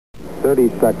30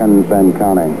 seconds and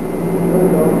counting.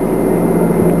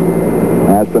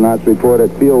 Astronauts report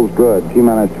it feels good.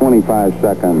 T-minus 25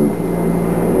 seconds.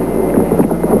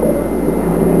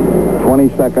 20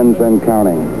 seconds and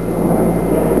counting.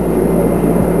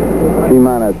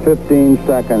 T-minus 15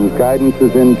 seconds. Guidance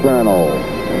is internal.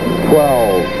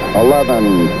 12,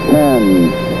 11,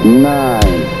 10, 9.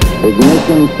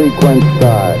 Ignition sequence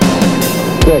start.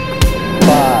 6,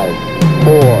 5,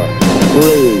 4,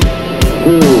 3,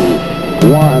 2, 1,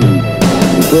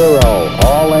 0.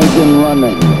 All engine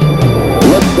running.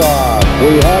 Liftoff.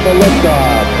 We have a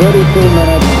liftoff. 32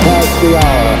 minutes past the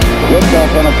hour.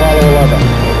 Liftoff on Apollo 11.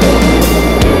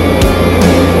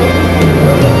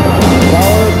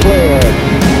 Power cleared.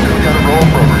 We've got a roll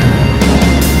program.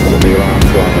 Neil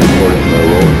Armstrong reporting the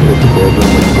roll and switch program,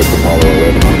 which puts Apollo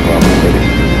 11 on proper heading.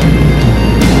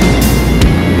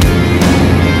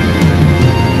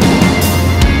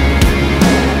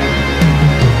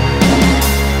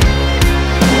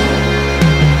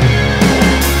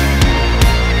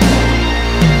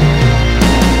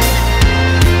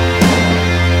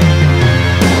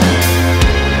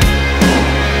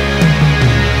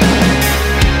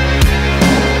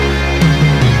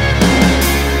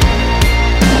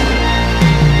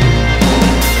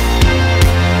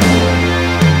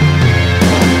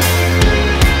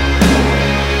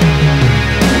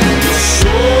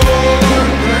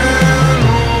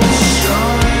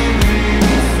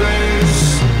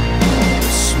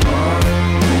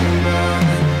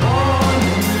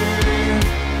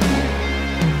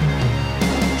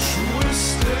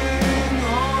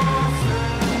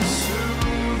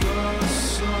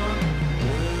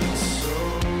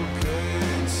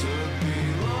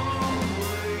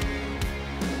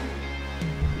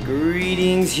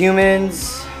 Greetings,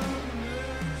 humans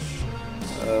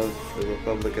of the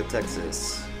Republic of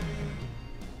Texas.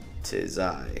 'Tis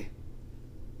I,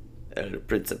 El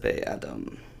Principe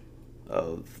Adam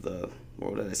of the,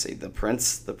 what did I say? The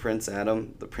Prince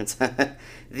Adam, the Prince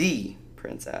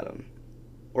Adam,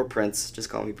 or Prince. Just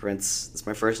call me Prince. That's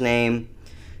my first name.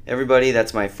 Everybody,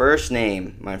 that's my first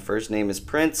name. My first name is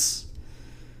Prince.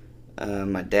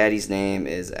 My daddy's name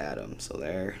is Adam. So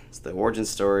there's the origin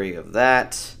story of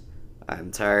that.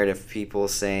 I'm tired of people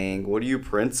saying, what are you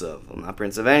Prince of? I'm not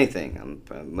Prince of anything. I'm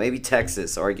maybe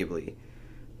Texas, arguably.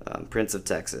 Prince of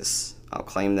Texas. I'll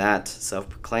claim that.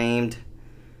 Self-proclaimed.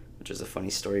 Which is a funny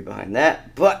story behind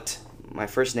that. But my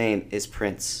first name is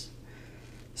Prince.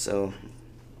 So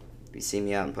if you see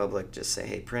me out in public, just say,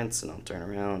 hey, Prince, and I'll turn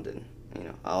around and,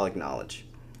 I'll acknowledge.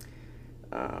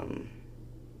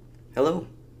 Hello.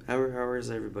 How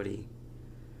is everybody?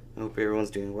 I hope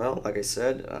everyone's doing well. Like I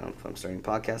said, if I'm starting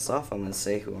podcasts off, I'm going to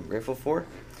say who I'm grateful for.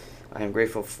 I am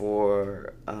grateful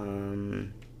for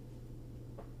Verfixen,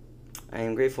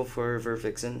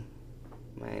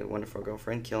 my wonderful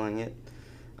girlfriend, killing it.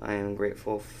 I am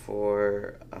grateful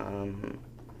for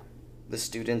the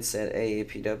students at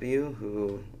AAPW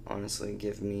who honestly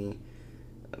give me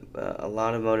a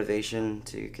lot of motivation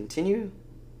to continue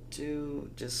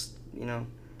to just,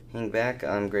 hang back.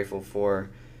 I'm grateful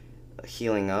for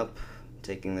healing up,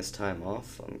 taking this time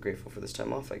off. I'm grateful for this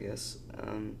time off, I guess.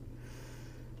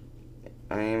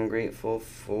 I am grateful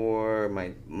for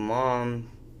my mom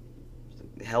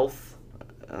health.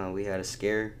 We had a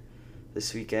scare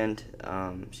this weekend.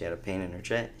 She had a pain in her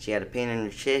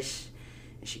chest.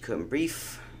 And she couldn't breathe.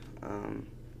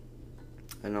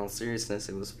 In all seriousness,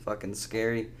 it was fucking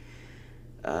scary.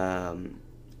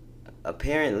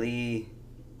 Apparently,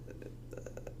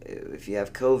 if you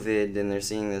have COVID, and they're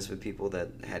seeing this with people that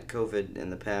had COVID in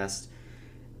the past,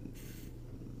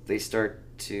 they start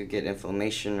to get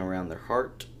inflammation around their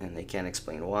heart, and they can't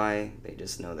explain why. They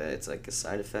just know that it's like a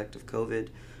side effect of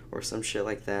COVID or some shit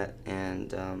like that.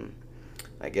 And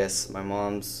I guess my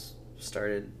mom's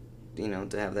started,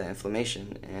 to have that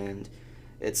inflammation, and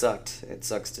it sucked. It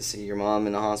sucks to see your mom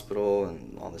in the hospital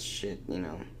and all this shit,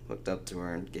 hooked up to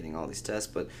her and getting all these tests.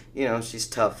 But, she's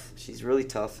tough. She's really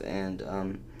tough, and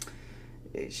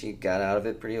she got out of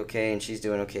it pretty okay, and she's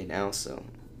doing okay now. So,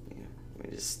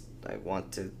 I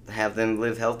want to have them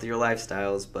live healthier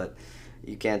lifestyles, but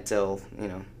you can't tell,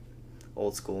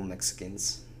 old school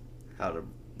Mexicans how to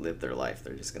live their life.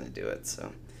 They're just going to do it.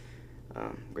 So,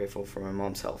 grateful for my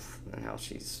mom's health and how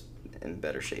she's in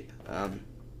better shape. I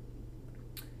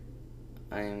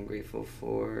am grateful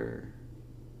for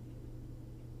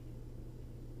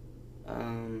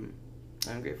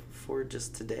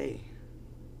just today,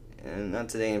 and not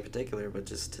today in particular, but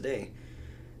just today.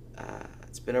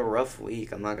 It's been a rough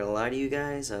week. I'm not gonna lie to you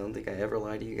guys. I don't think I ever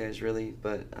lie to you guys, really,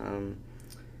 but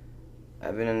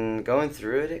I've been going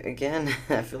through it again.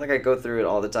 I feel like I go through it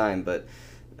all the time, but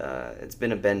It's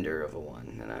been a bender of a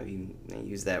one, and I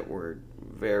use that word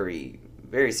very,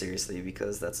 very seriously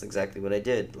because that's exactly what I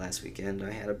did last weekend.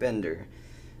 I had a bender.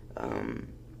 I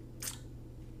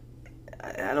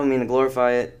don't mean to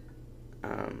glorify it.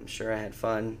 Sure, I had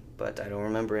fun, but I don't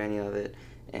remember any of it,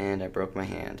 and I broke my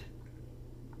hand.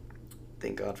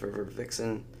 Thank God for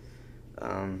Vixen.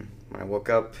 When I woke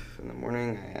up in the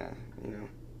morning, I,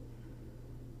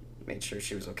 made sure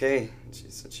she was okay. She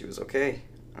said she was okay.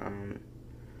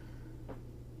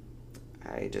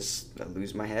 I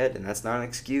lose my head, and that's not an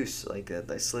excuse. Like,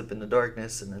 I slip in the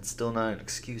darkness, and that's still not an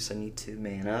excuse. I need to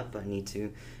man up. I need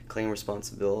to claim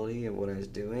responsibility of what I was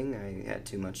doing. I had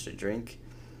too much to drink.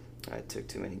 I took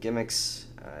too many gimmicks.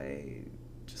 I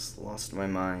just lost my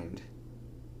mind.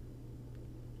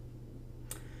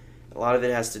 A lot of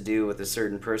it has to do with a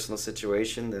certain personal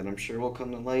situation that I'm sure will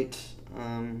come to light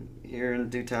here in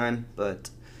due time,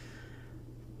 but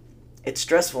it's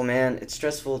stressful, man. It's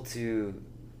stressful to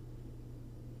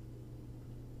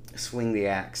swing the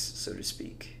axe, so to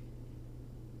speak.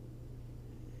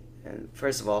 And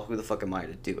first of all, who the fuck am I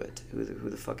to do it? Who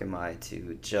the fuck am I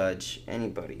to judge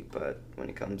anybody? But when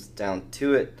it comes down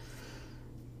to it,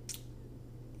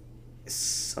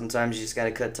 sometimes you just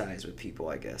gotta cut ties with people,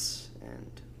 I guess.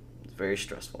 And it's very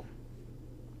stressful.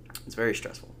 It's very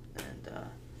stressful. And,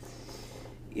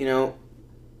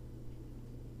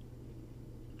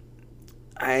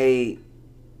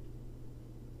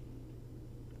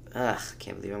 I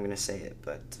can't believe I'm gonna say it,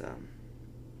 but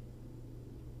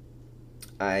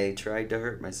I tried to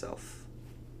hurt myself.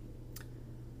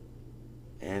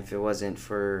 And if it wasn't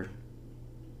for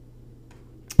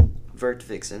Vert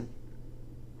Vixen,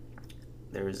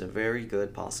 there is a very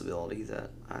good possibility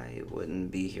that I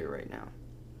wouldn't be here right now.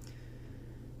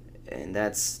 And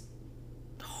that's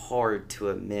hard to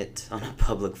admit on a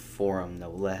public forum, no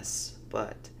less.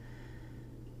 But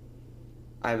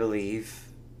I believe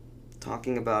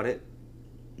talking about it,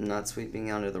 not sweeping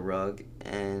it under the rug,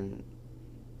 and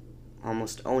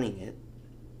almost owning it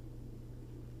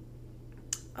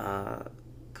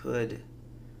could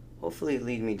hopefully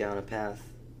lead me down a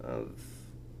path of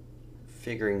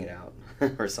figuring it out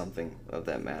or something of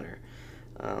that matter.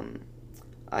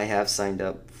 I have signed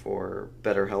up for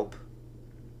BetterHelp,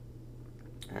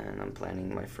 and I'm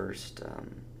planning my first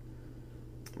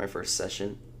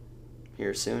session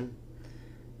here soon.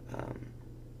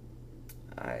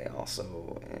 I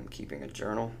also am keeping a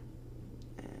journal,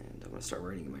 and I'm going to start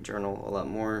writing in my journal a lot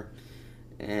more.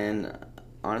 And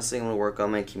honestly, I'm going to work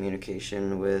on my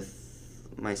communication with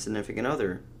my significant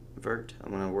other, Vert.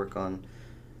 I'm going to work on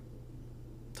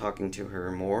talking to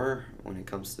her more when it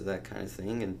comes to that kind of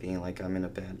thing and being like I'm in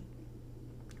a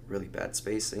really bad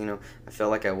space. I felt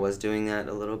like I was doing that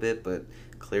a little bit, but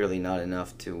clearly not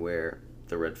enough to where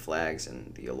the red flags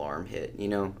and the alarm hit,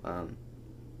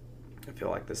 I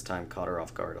feel like this time caught her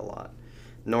off guard a lot.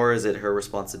 Nor is it her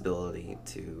responsibility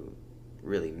to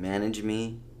really manage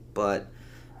me, but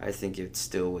I think it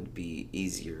still would be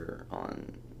easier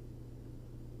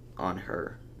on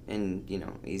her and,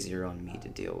 easier on me to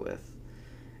deal with.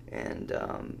 And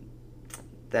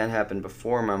that happened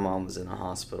before my mom was in a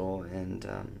hospital, and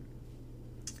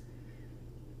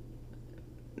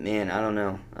man, I don't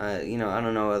know. I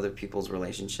don't know other people's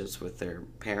relationships with their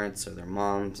parents or their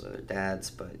moms or their dads,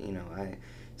 but,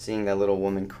 seeing that little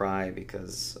woman cry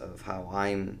because of how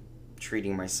I'm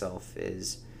treating myself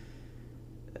is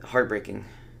heartbreaking,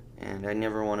 and I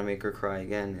never want to make her cry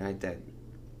again. I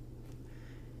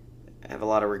have a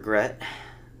lot of regret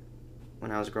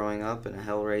when I was growing up and a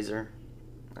hellraiser.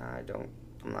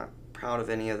 I'm not proud of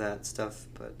any of that stuff,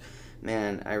 but,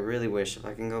 man, I really wish if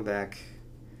I can go back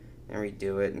and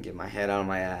redo it and get my head out of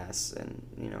my ass and,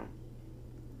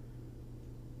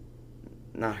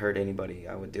 not hurt anybody,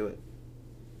 I would do it.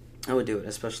 I would do it,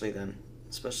 especially them.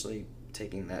 Especially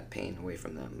taking that pain away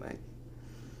from them. I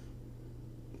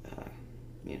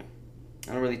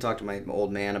don't really talk to my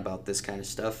old man about this kind of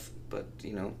stuff, but,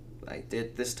 I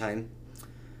did this time.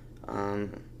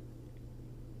 And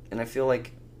I feel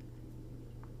like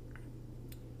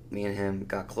me and him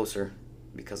got closer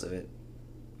because of it.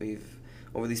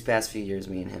 Over these past few years,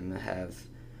 me and him have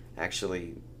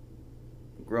actually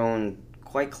grown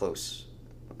quite close.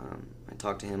 I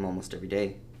talk to him almost every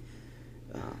day.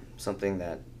 Something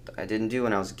that I didn't do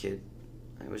when I was a kid.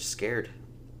 I was scared.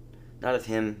 Not of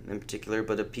him in particular,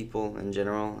 but of people in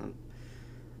general.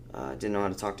 I didn't know how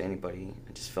to talk to anybody.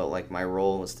 I just felt like my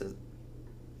role was to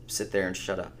sit there and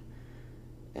shut up.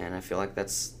 And I feel like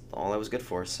that's all I was good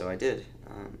for, so I did.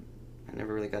 I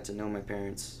never really got to know my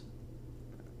parents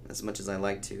as much as I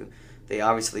like to. They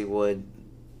obviously would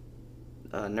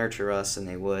nurture us, and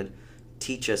they would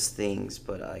teach us things,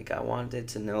 but like I wanted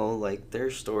to know like their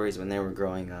stories when they were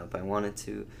growing up. I want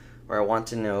to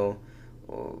know,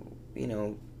 you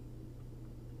know,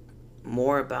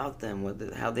 more about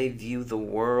them, how they view the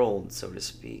world, so to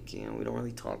speak. You know, we don't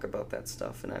really talk about that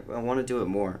stuff, and I want to do it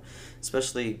more,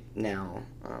 especially now.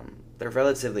 They're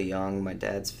relatively young. My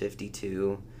dad's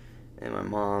 52, and my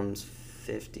mom's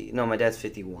 50. No, my dad's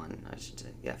 51, I should say.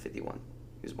 Yeah, 51.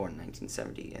 He was born in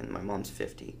 1970, and my mom's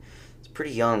 50. It's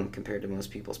pretty young compared to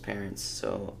most people's parents,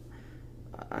 so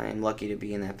I'm lucky to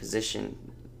be in that position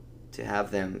to have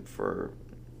them for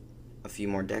a few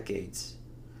more decades.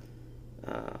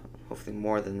 Hopefully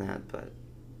more than that, but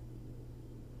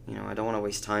you know, I don't want to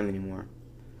waste time anymore.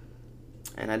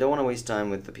 And I don't want to waste time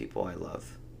with the people I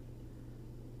love.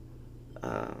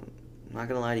 I'm not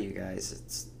gonna lie to you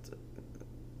guys,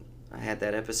 I had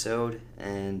that episode,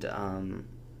 and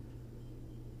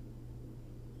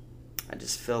I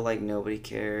just felt like nobody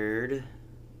cared.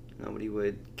 Nobody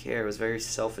would care. It was very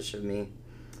selfish of me.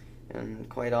 And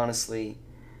quite honestly,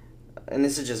 and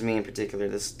this is just me in particular,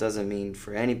 this doesn't mean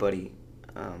for anybody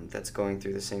that's going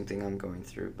through the same thing I'm going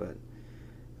through, but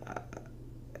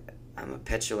I'm a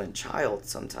petulant child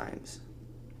sometimes.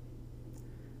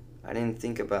 I didn't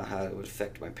think about how it would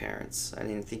affect my parents. I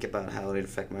didn't think about how it would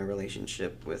affect my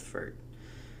relationship with Fert.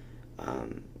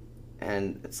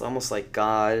 And it's almost like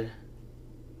God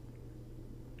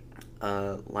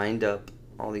lined up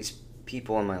all these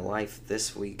people in my life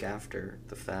this week after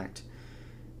the fact,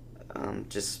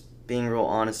 just being real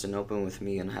honest and open with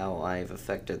me and how I've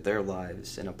affected their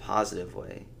lives in a positive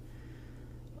way.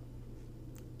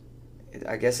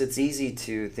 I guess it's easy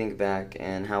to think back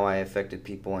and how I affected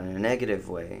people in a negative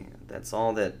way. That's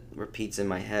all that repeats in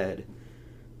my head.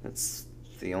 That's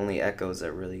the only echoes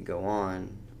that really go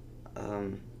on.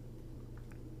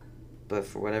 But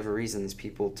for whatever reason, these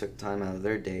people took time out of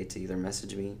their day to either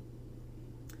message me,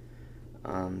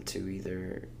 to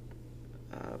either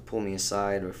pull me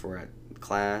aside if we're at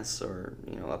class or,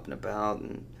 you know, up and about,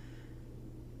 and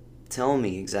tell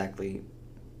me exactly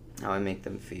how I make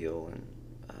them feel, and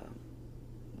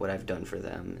what I've done for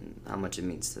them and how much it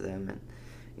means to them. And,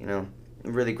 you know,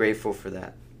 I'm really grateful for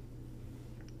that,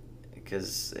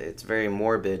 because it's very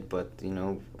morbid, but, you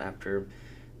know, after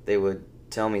they would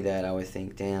tell me that, I would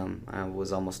think, damn, I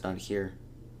was almost not here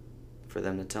for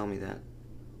them to tell me that.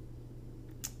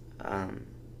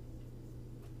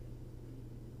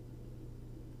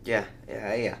 Yeah.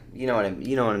 You know what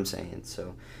I'm saying.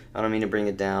 So I don't mean to bring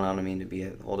it down. I don't mean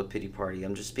to hold a pity party.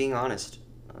 I'm just being honest.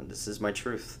 This is my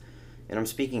truth, and I'm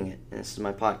speaking it. And this is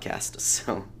my podcast.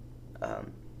 So,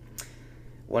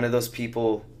 one of the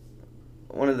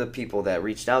people that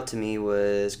reached out to me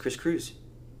was Cruz,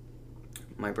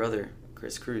 my brother,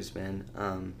 Cruz, man.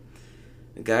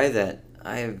 A guy that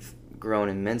I've grown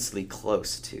immensely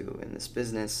close to in this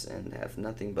business and have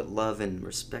nothing but love and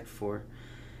respect for.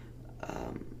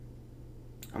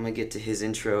 I'm going to get to his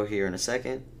intro here in a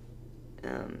second.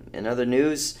 In other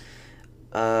news,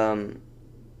 Vert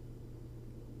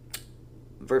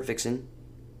Vixen.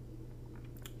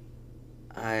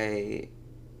 I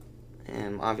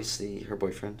am obviously her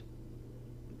boyfriend,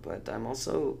 but I'm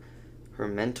also her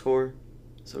mentor,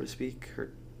 so to speak.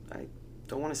 I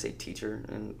don't want to say teacher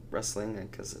in wrestling,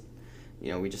 because,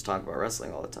 you know, we just talk about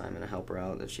wrestling all the time, and I help her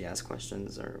out if she asks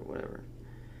questions or whatever.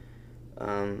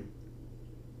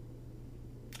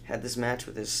 Had this match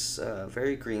with this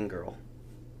very green girl.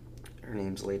 Her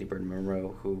name's Lady Bird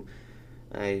Monroe, who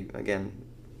I, again,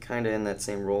 kind of in that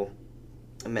same role,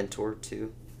 a mentor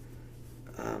to.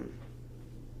 And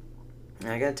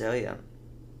I gotta tell you,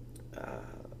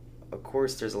 of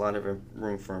course there's a lot of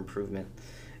room for improvement,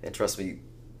 and trust me,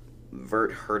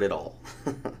 Vert heard it all.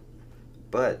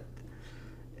 But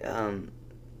I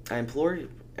implore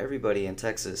everybody in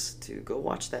Texas to go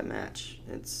watch that match.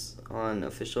 It's on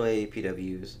official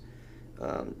AAPW's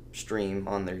stream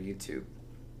on their YouTube.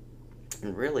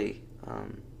 And really,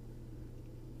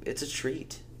 it's a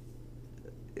treat.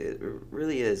 It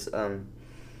really is.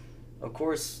 Of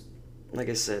course, like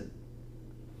I said,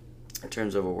 in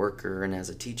terms of a worker and as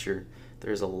a teacher,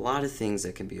 there's a lot of things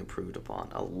that can be improved upon.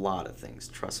 A lot of things,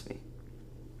 trust me.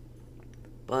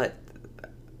 But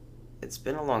it's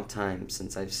been a long time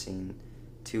since I've seen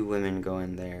two women go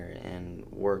in there and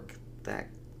work that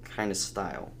kind of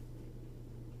style.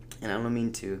 And I don't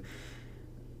mean to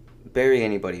bury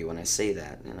anybody when I say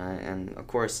that. And of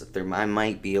course, I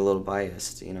might be a little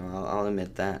biased, you know, I'll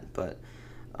admit that. But,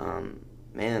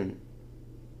 man,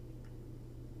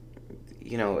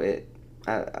 you know,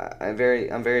 I'm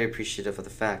very appreciative of the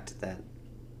fact that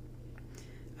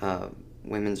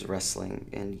women's wrestling,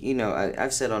 and, you know,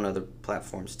 I've said on other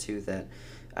platforms too that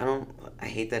I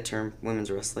hate that term, women's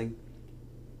wrestling.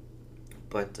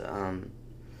 But,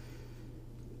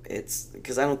 it's,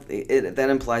 because that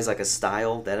implies like a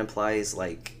style, that implies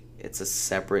like it's a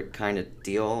separate kind of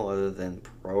deal other than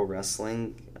pro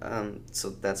wrestling. So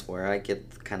that's where I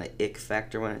get the kind of ick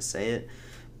factor when I say it.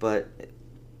 But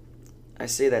I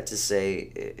say that to say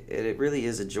it really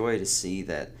is a joy to see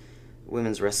that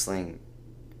women's wrestling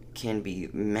can be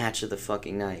match of the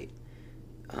fucking night,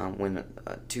 when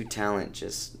two talent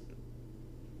just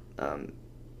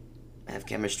have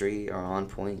chemistry, are on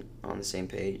point, on the same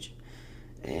page,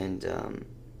 and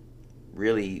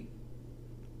really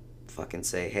fucking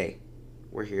say, hey,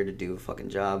 we're here to do a fucking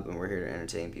job, and we're here to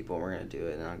entertain people, and we're gonna do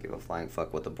it, and I don't give a flying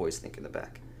fuck what the boys think in the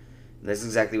back. And that's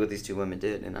exactly what these two women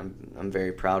did, and I'm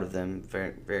very proud of them.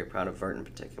 Very very proud of Vert in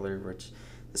particular, which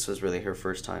this was really her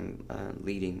first time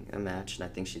leading a match, and I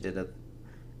think she did a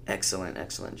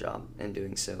excellent job in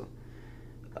doing so.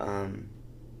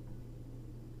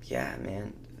 Yeah,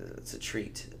 man, it's a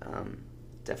treat.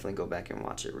 Definitely go back and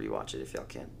rewatch it if y'all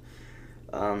can.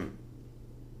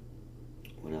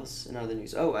 What else in other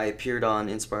news? Oh, I appeared on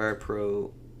Inspire AD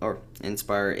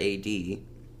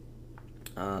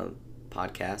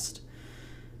podcast.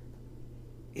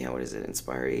 Yeah, what is it?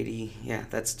 Inspire AD? Yeah,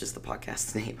 that's just the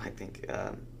podcast name, I think.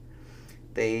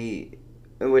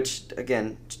 Which,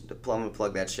 again, I'm going to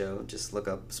plug that show. Just look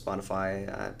up Spotify,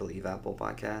 I believe Apple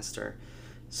Podcast, or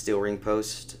Steel Ring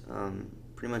Post.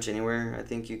 Pretty much anywhere I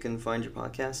think you can find your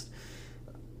podcast.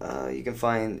 You can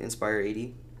find Inspire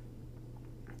 80,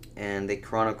 and they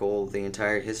chronicle the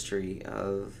entire history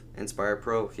of Inspire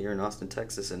Pro here in Austin,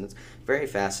 Texas, and it's very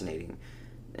fascinating.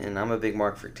 And I'm a big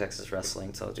mark for Texas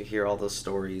wrestling, so to hear all those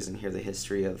stories and hear the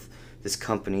history of this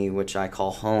company, which I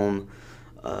call home,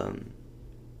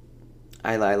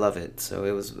 I love it. So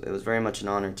it was very much an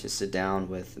honor to sit down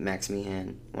with Max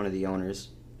Meehan, one of the owners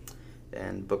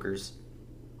and bookers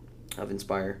of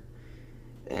Inspire,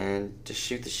 and to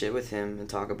shoot the shit with him and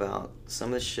talk about some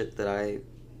of the shit that I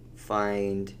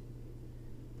find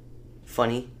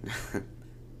funny,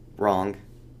 wrong,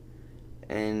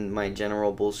 and my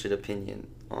general bullshit opinion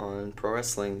on pro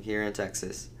wrestling here in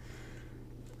Texas.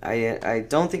 I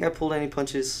don't think I pulled any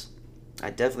punches. I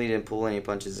definitely didn't pull any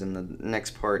punches in the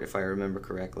next part, if I remember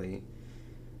correctly.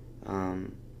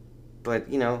 But,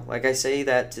 like I say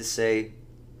that to say,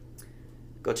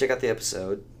 go check out the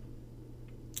episode.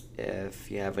 If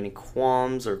you have any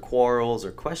qualms or quarrels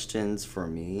or questions for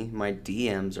me, my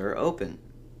DMs are open.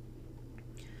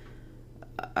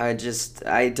 I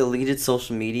deleted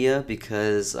social media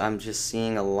because I'm just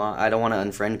seeing a lot. I don't want to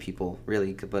unfriend people,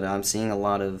 really, but I'm seeing a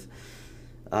lot of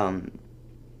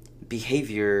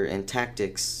behavior and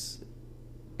tactics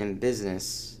in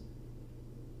business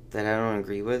that I don't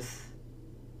agree with.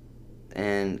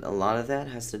 And a lot of that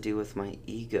has to do with my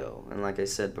ego. And like I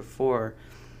said before,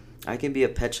 I can be a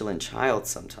petulant child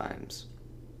sometimes.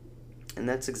 And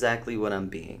that's exactly what I'm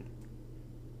being.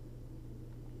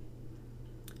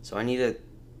 So I need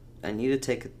to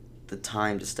take the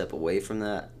time to step away from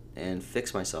that and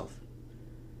fix myself.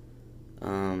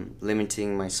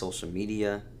 Limiting my social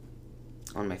media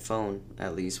on my phone,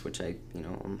 at least, which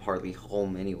I'm hardly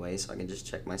home anyway, so I can just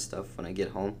check my stuff when I get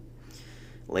home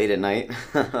late at night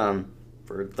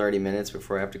for 30 minutes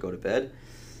before I have to go to bed.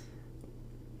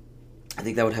 I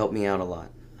think that would help me out a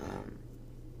lot.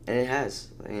 And it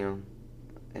has,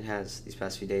 these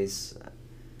past few days.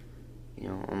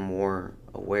 I'm more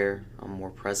aware, I'm more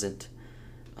present.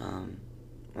 I'm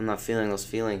not feeling those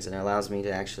feelings, and it allows me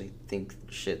to actually think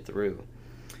shit through.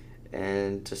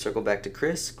 And to circle back to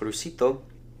Cruzito,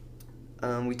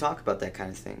 we talk about that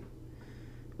kind of thing.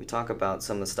 We talk about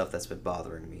some of the stuff that's been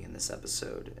bothering me in this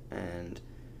episode, and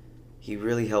he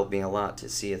really helped me a lot to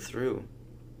see it through.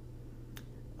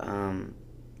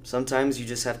 Sometimes you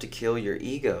just have to kill your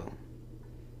ego.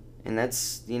 And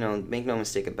that's, make no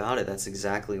mistake about it, that's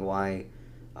exactly why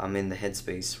I'm in the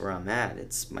headspace where I'm at.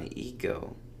 It's my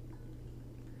ego.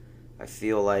 I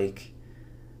feel like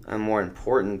I'm more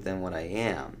important than what I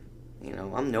am.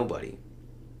 I'm nobody.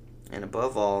 And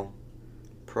above all,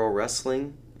 pro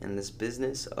wrestling and this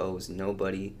business owes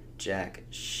nobody jack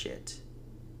shit.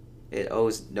 It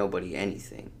owes nobody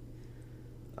anything.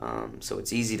 So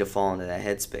it's easy to fall into that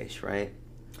headspace, right?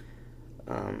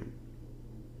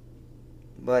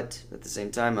 But at the same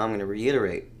time, I'm going to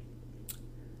reiterate,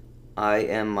 I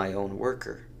am my own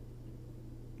worker.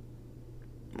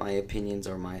 My opinions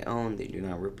are my own. They do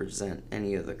not represent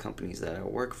any of the companies that I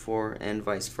work for, and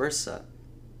vice versa.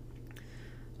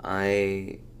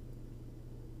 I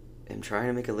am trying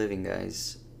to make a living,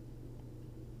 guys.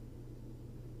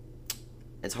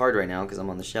 It's hard right now because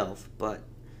I'm on the shelf, but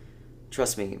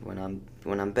trust me, when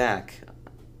I'm back,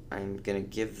 I'm gonna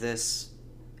give this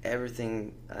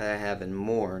everything I have and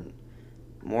more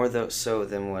so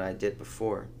than what I did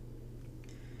before.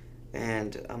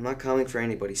 And I'm not coming for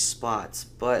anybody's spots,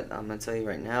 but I'm gonna tell you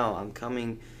right now, I'm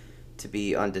coming to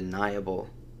be undeniable.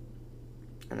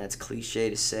 And that's cliche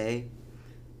to say,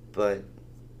 but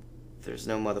there's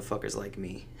no motherfuckers like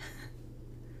me.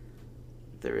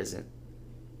 There isn't.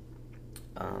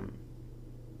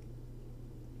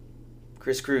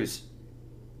 Cruz.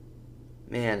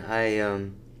 Man, I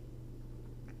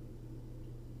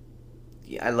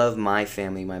love my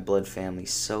family, my blood family,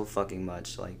 so fucking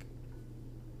much. Like,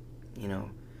 you know,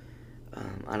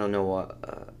 I don't know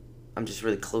what. I'm just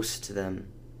really close to them.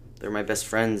 They're my best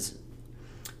friends.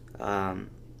 And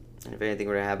if anything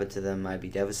were to happen to them, I'd be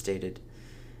devastated.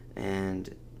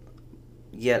 And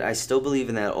yet, I still believe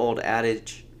in that old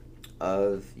adage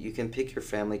of you can pick your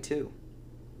family too.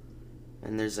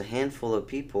 And there's a handful of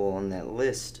people on that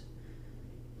list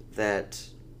that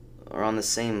are on the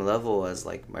same level as,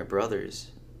 like, my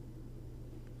brothers.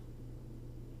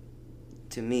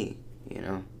 To me, you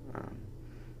know.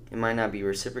 It might not be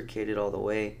reciprocated all the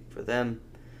way for them,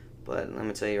 but let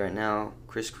me tell you right now,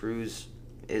 Cruz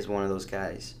is one of those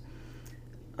guys.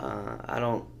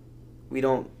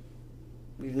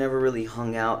 We've never really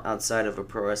hung out outside of a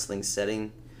pro wrestling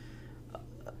setting.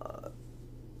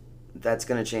 That's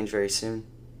gonna change very soon,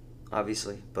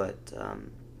 obviously, but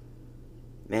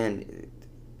man,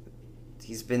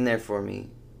 he's been there for me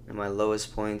in my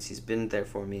lowest points. He's been there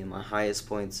for me in my highest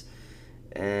points,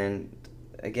 and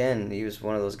again, he was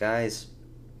one of those guys.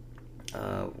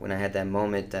 When I had that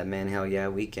moment, that Man Hell Yeah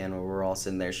weekend, where we're all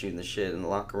sitting there shooting the shit in the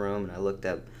locker room, and I looked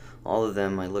at all of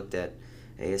them. I looked at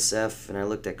ASF, and I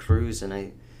looked at Cruz, and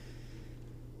I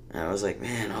was like,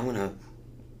 man, I'm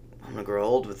gonna grow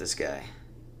old with this guy,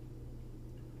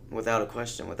 without a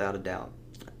question, without a doubt.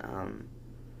 And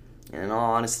in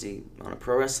all honesty, on a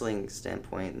pro wrestling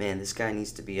standpoint, man, this guy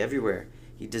needs to be everywhere.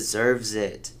 He deserves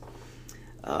it.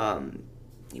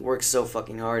 He works so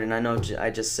fucking hard, and I know I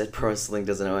just said pro wrestling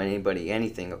doesn't owe anybody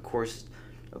anything. Of course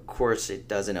it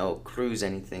doesn't owe Cruz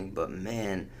anything, but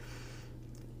man,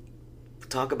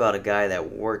 talk about a guy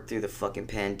that worked through the fucking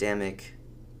pandemic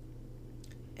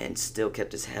and still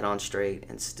kept his head on straight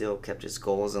and still kept his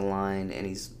goals in line, and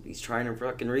he's trying to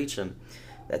fucking reach them.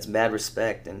 That's mad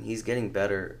respect, and he's getting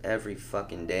better every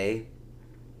fucking day.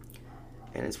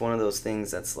 And it's one of those things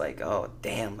that's like, oh,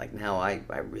 damn, like now I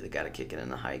really got to kick it in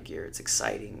the high gear. It's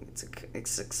exciting.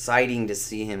 It's exciting to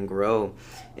see him grow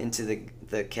into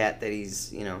the cat that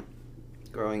he's, you know,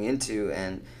 growing into.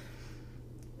 And,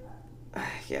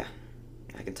 yeah,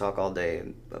 I can talk all day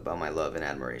about my love and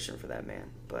admiration for that man.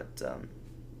 But,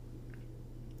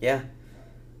 yeah.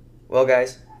 Well,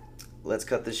 guys, let's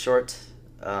cut this short.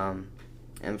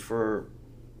 And for,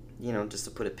 you know, just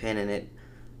to put a pin in it,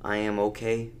 I am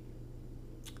okay.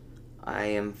 I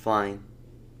am fine.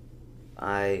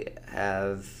 I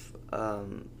have,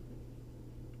 I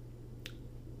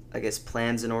guess,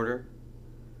 plans in order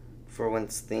for when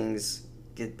things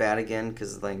get bad again,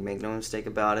 because, like, make no mistake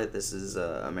about it, this is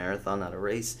a marathon, not a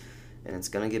race, and it's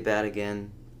going to get bad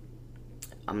again.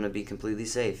 I'm going to be completely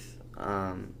safe.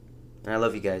 And I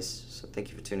love you guys, so thank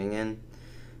you for tuning in.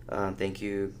 Thank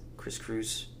you,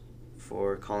 Cruz,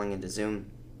 for calling into Zoom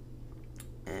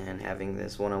and having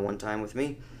this one-on-one time with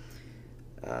me.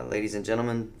 Ladies and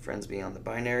gentlemen, friends beyond the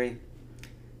binary,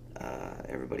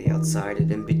 everybody outside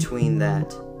and in between that,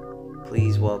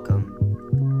 please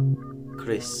welcome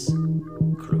Cruz.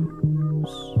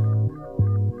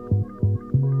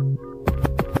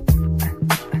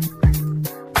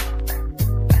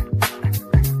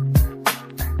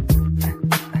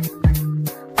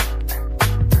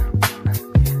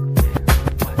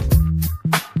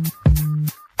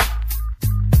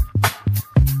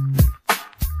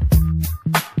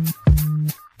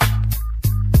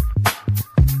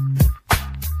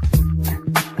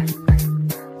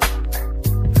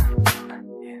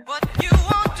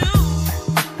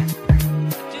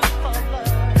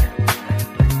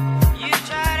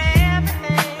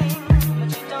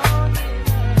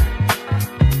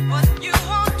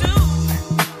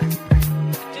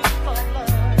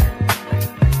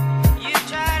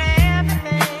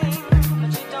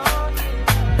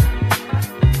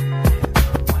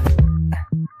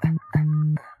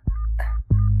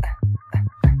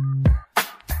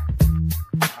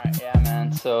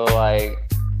 So like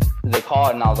they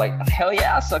called and I was like, hell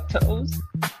yeah, I suck toes.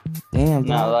 Damn,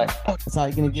 and I was like, oh, that's how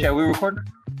you gonna get. Yeah, we recording?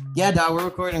 Yeah, dog, we're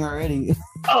recording already.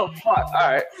 Oh fuck! All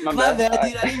right, my bad,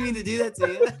 dude. I didn't mean to do that to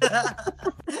you.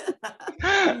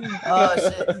 Oh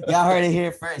shit! Y'all heard it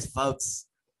here first, folks.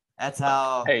 That's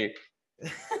how. Hey.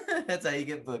 That's how you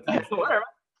get booked. Whatever.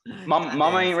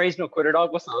 Mama ain't raised no quitter,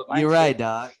 dog. What's up? You're right,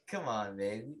 dog. Come on,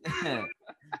 baby.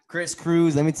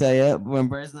 Cruz, let me tell you, when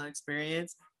personal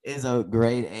experience is a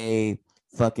grade A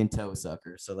fucking toe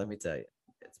sucker. So let me tell you,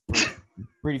 it's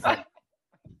pretty fun.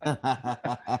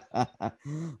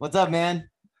 What's up, man?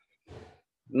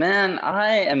 Man, I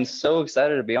am so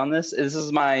excited to be on this. This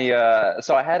is my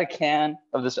so I had a can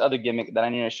of this other gimmick that I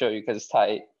need to show you because it's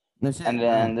tight. No shit. And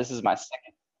then this is my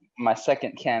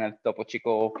second can of Topo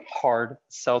Chico hard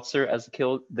seltzer, as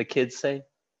the kids say.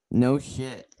 No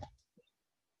shit.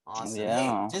 Awesome.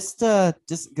 Yeah. Hey, just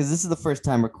because this is the first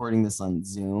time recording this on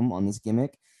Zoom on this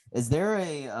gimmick, is there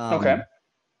a Okay.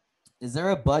 Is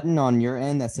there a button on your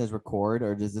end that says record,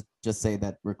 or does it just say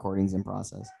that recording's in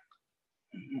process?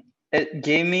 It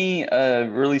gave me a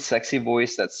really sexy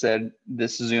voice that said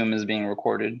this Zoom is being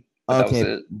recorded. But Okay, that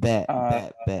was it. bet.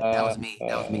 That was me.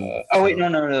 Oh wait,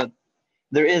 no.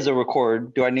 There is a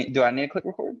record. Do I need to click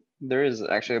record? There is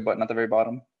actually a button at the very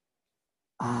bottom.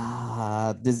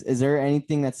 Is there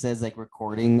anything that says like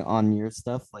recording on your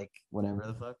stuff, like whatever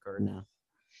the fuck, or no?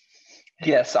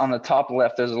 Yes, on the top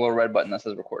left, there's a little red button that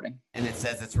says recording. And it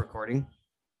says it's recording?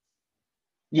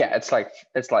 Yeah, it's like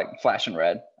flashing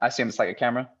red. I assume it's like a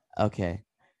camera. Okay.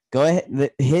 Go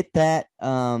ahead, hit that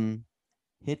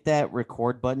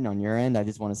record button on your end. I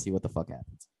just want to see what the fuck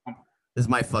happens. This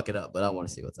might fuck it up, but I want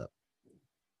to see what's up.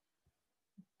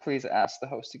 Please ask the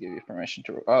host to give you permission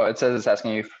to. Oh, it says it's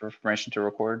asking you for permission to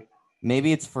record.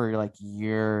 Maybe it's for like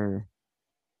your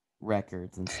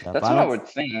records and stuff. That's what I would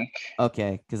think.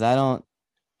 Okay, because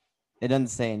it doesn't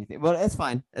say anything. But it's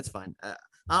fine. It's fine. I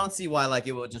don't see why like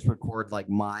it will just record like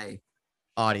my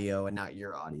audio and not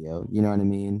your audio. You know what I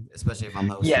mean? Especially if I'm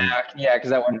hosting. Yeah,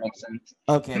 because that wouldn't make sense.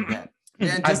 Okay,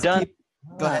 yeah. I've done.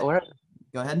 Go ahead.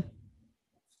 Go ahead.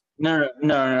 No.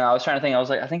 I was trying to think.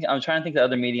 I'm trying to think of the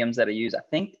other mediums that I use. I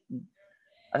think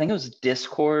it was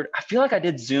Discord. I feel like I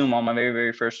did Zoom on my very,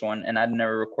 very first one, and I'd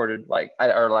never recorded I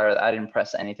didn't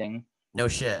press anything. No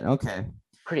shit. Okay.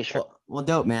 Pretty sure. Well,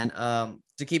 dope, man.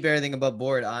 To keep everything above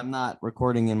board, I'm not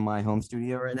recording in my home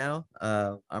studio right now.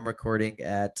 I'm recording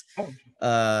at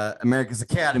America's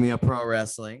Academy of Pro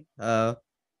Wrestling.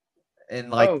 In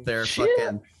like their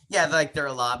fucking like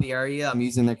their lobby area. I'm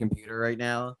using their computer right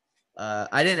now.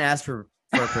 I didn't ask for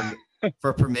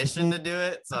permission to do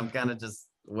it, so I'm kind of just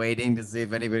waiting to see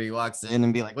if anybody walks in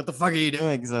and be like, "What the fuck are you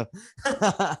doing?" So,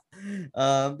 but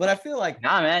I feel like,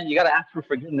 nah, man, you gotta ask for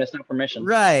forgiveness, not permission.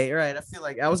 Right. I feel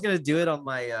like I was gonna do it on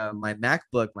my my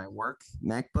MacBook, my work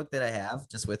MacBook that I have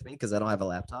just with me because I don't have a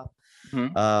laptop.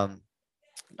 Mm-hmm.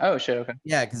 Oh shit. Okay.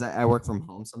 Yeah, because I work from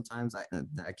home sometimes.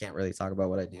 I can't really talk about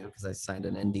what I do because I signed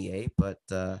an NDA, but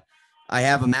I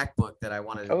have a MacBook that I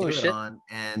wanted to do it on,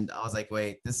 and I was like,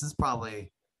 wait, this is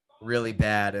probably really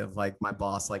bad if like my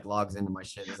boss like logs into my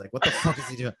shit. He's like, what the fuck is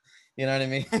he doing? You know what I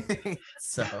mean?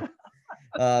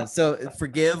 So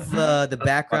forgive the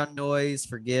background noise,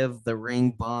 forgive the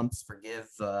ring bumps, forgive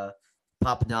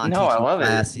Papa Don. No, I love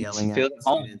it. Yelling at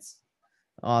students.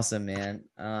 Awesome, man.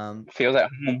 Feels at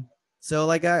home. So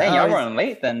like y'all running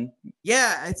late then.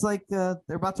 Yeah, it's like they're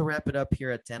about to wrap it up here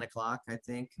at 10 o'clock, I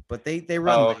think. But they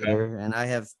run later, and I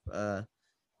have I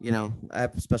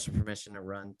have special permission to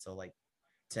run till like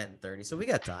 10:30, so we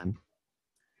got time.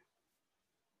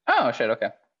 Oh shit,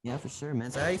 okay. Yeah, for sure,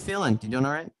 man. So how you feeling? You doing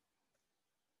all right?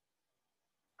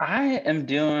 I am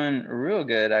doing real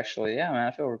good, actually. Yeah, man,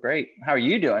 I feel great. How are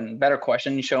you doing? Better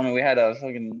question. You showed me we had a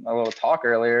little talk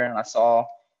earlier, and I saw.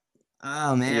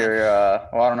 Oh man. I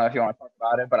don't know if you want to talk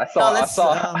about it, but I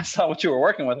saw what you were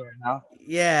working with right now.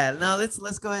 Yeah, no,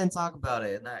 let's go ahead and talk about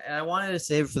it. And I wanted to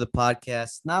save it for the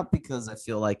podcast, not because I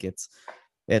feel like it's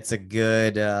a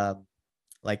good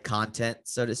like content,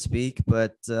 so to speak,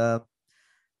 but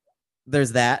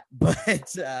there's that.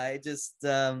 But I just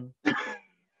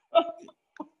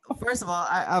first of all,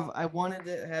 I wanted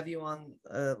to have you on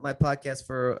my podcast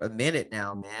for a minute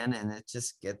now, man, and it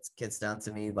just gets down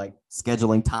to me like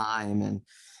scheduling time and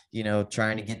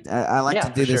trying to get. I like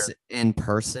to do this in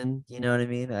person. You know what I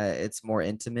mean? It's more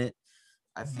intimate,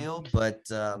 I feel, but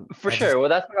for sure. Well,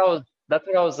 that's what I was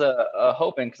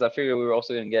hoping, because I figured we were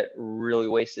also gonna get really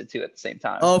wasted too at the same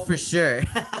time. Oh, for sure.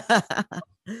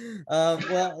 Well,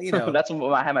 that's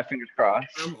what I had my fingers crossed.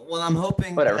 Well, I'm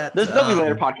hoping. Whatever. There's no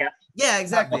later podcast. Yeah,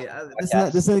 exactly.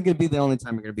 This isn't gonna be the only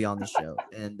time you're gonna be on the show,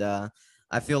 and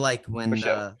I feel like when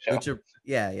Lucha,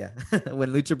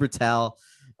 when Lucha Brutal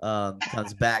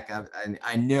comes back,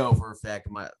 I know for a fact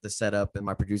the setup and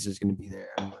my producer is gonna be there,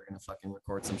 and we're gonna fucking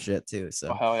record some shit too.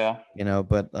 So hell yeah.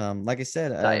 But like I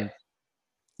said,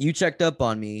 you checked up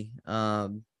on me,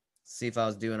 see if I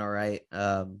was doing all right.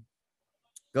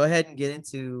 Go ahead and get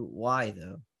into why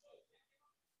though.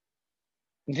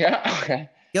 Yeah. Okay.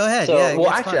 Go ahead. So, Yeah, well,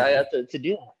 it's actually, I fine. have to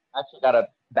do that. I actually got to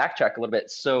backtrack a little bit.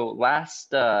 So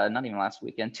not even last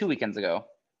weekend, 2 weekends ago,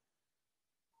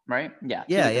 right? Yeah,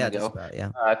 two Yeah, weekends yeah, just ago. about.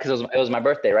 Yeah. Because it was my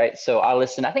birthday, right? So I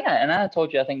listened. And I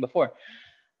told you, I think before,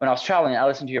 when I was traveling, I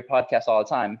listened to your podcast all the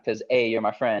time because A, you're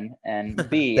my friend, and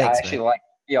B, I Thanks, actually man. like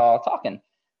y'all talking.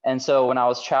 And so when I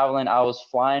was traveling, I was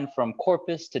flying from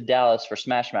Corpus to Dallas for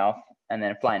Smash Mouth, and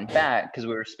then flying back because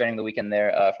we were spending the weekend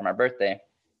there for my birthday.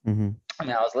 Mm-hmm. I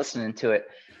mean, I was listening to it,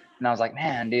 and I was like,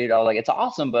 man, dude, I was like, it's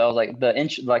awesome. But I was like,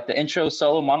 the intro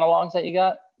solo monologues that you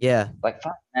got, Yeah. like,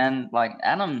 fuck, man, like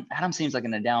Adam seems like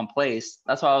in a down place.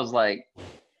 That's why I was like,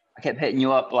 I kept hitting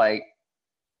you up like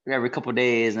every couple of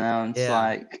days, and it's Yeah.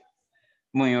 like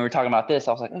when we were talking about this,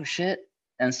 I was like, oh shit.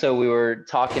 And so we were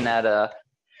talking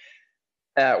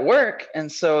at work,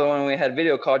 and so when we had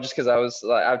video call, just because I was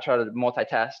like, I tried to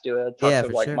multitask, do it, talk Yeah, to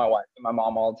for like sure. my wife and my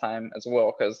mom all the time as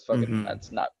well, because fucking Mm-hmm.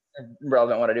 that's not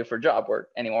relevant what I do for job work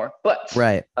anymore. But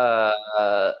Right.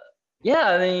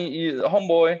 yeah, and then the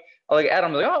homeboy, like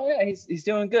Adam's like, oh yeah, he's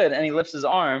doing good, and he lifts his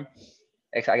arm.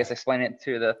 I guess explain it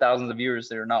to the thousands of viewers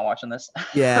that are not watching this.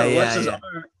 Yeah, Lifts yeah, his yeah.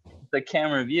 arm, the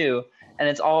camera view, and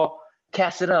it's all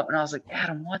casted up, and I was like,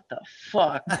 Adam, what the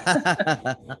fuck?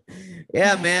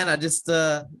 Yeah, man. I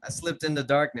slipped into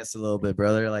darkness a little bit,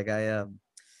 brother. Like I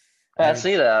I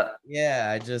see that. yeah,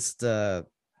 I just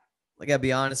like I'll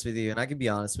be honest with you, and I can be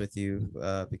honest with you,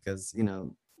 because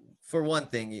for one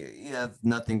thing, you have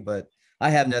nothing but I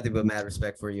have nothing but mad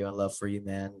respect for you and love for you,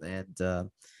 man. And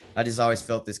I just always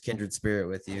felt this kindred spirit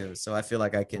with you. So I feel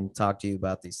like I can talk to you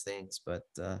about these things. But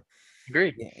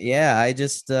Agreed. yeah, I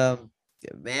just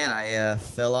man, I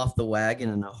fell off the wagon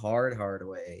in a hard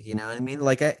way. You know what I mean?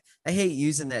 Like I hate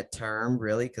using that term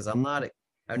really because I've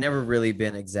never really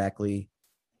been exactly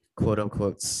quote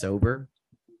unquote sober,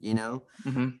 you know,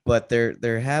 Mm-hmm. but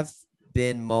there have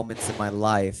been moments in my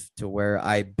life to where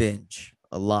I binge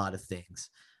a lot of things,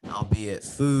 albeit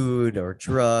food or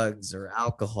drugs or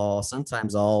alcohol,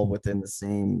 sometimes all within the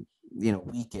same,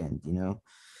 weekend,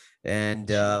 and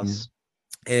Jeez.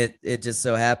 it just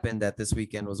so happened that this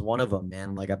weekend was one of them,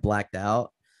 man. Like I blacked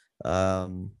out,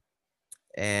 um,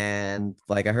 and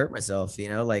like I hurt myself,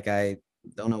 like I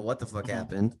don't know what the fuck Mm-hmm.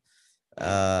 happened.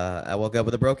 I woke up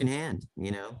with a broken hand,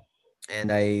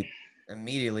 and I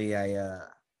immediately I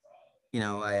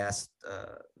asked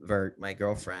Vert, my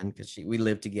girlfriend, because we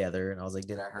lived together, and I was like,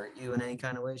 "Did I hurt you in any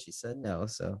kind of way?" She said no.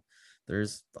 So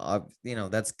there's,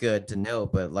 that's good to know,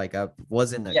 but like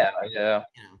Yeah, yeah.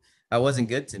 I wasn't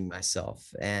good to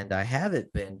myself, and I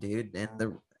haven't been, dude.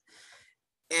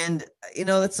 And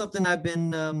that's something I've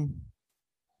been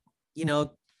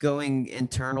going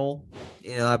internal.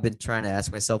 I've been trying to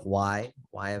ask myself why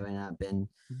have I not been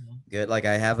good? Like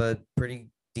I have a pretty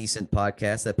decent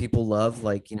podcast that people love.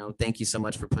 Like, thank you so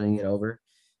much for putting it over.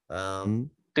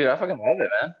 Dude, I fucking love it,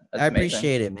 man. I That's amazing.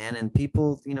 appreciate it, man. And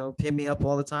people, hit me up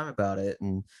all the time about it.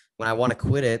 And when I want to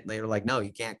quit it, they're like, no,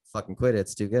 you can't fucking quit it.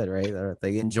 It's too good, right? Or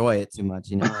they enjoy it too much,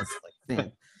 It's like the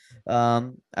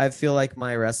thing. I feel like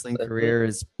my wrestling That's it. career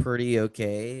is pretty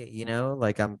okay,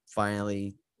 like I'm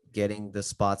finally getting the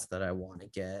spots that I want to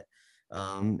get.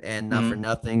 And not for Mm-hmm.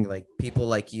 nothing, like people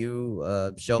like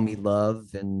you show me love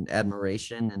and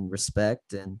admiration and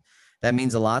respect, and that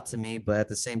means a lot to me. But at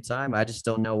the same time, I just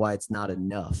don't know why it's not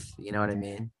enough. You know what I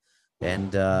mean?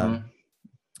 And Mm-hmm.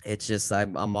 it's just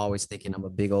I'm always thinking I'm a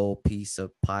big old piece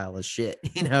of pile of shit,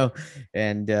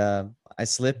 and I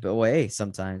slip away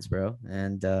sometimes, bro,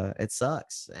 and it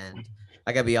sucks. And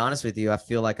I gotta be honest with you, I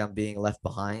feel like I'm being left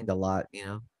behind a lot,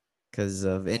 because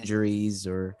of injuries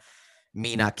or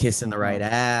me not kissing the right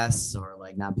ass or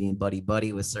like not being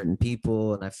buddy with certain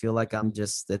people, and I feel like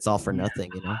it's all for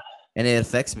nothing, and it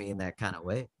affects me in that kind of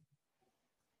way.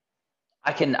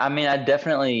 I can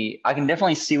definitely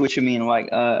see what you mean, like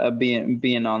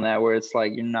being on that where it's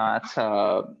like you're not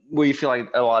where you feel like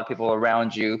a lot of people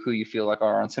around you who you feel like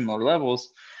are on similar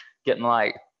levels getting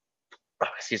like, oh,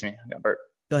 excuse me, I got burped.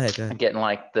 Go ahead. Getting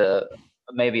like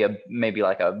maybe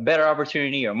like a better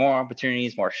opportunity or more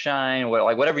opportunities, more shine,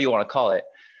 whatever you want to call it.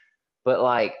 But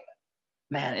like,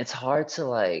 man, it's harder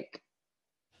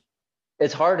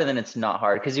than it's not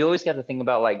hard because you always got to think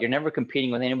about like you're never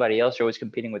competing with anybody else. You're always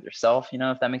competing with yourself,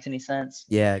 if that makes any sense.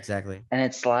 Yeah, exactly. And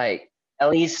it's like, at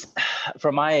least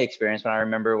from my experience, when I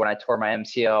remember when I tore my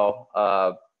MCL,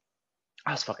 I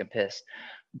was fucking pissed.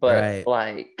 But Right.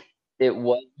 like, it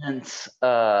wasn't,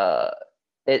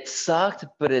 it sucked,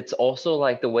 but it's also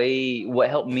like what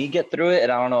helped me get through it.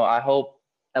 And I don't know, I hope,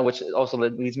 which also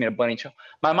leads me to bunny trail.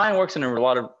 My mind works in a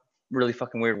lot of really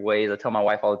fucking weird ways. I tell my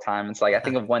wife all the time. It's like I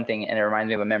think of one thing and it reminds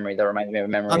me of a memory. That reminds me of a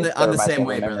memory. I'm that the reminds me same of a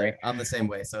way, memory. brother. I'm the same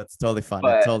way, so it's totally fun.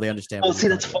 I But totally understand. well, what see,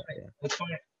 you're that's talking funny. about. That's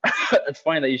funny. It's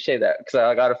funny that you say that because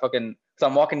I got to fucking. So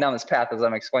I'm walking down this path as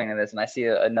I'm explaining this, and I see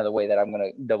another way that I'm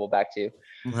gonna double back to.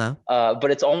 Uh-huh.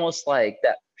 But it's almost like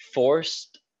that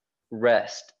forced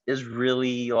rest is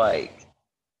really like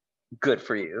good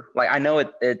for you. Like I know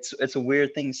it's a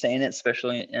weird thing saying it,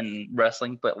 especially in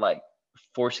wrestling, but like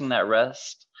forcing that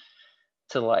rest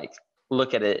to like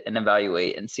look at it and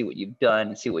evaluate and see what you've done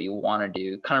and see what you want to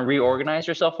do, kind of reorganize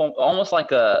yourself, almost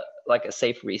like a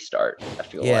safe restart. I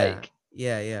feel like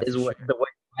yeah, is for what sure. the way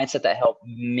mindset that helped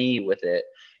me with it.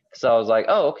 So I was like,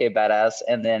 oh, okay, badass.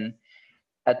 And then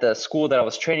at the school that I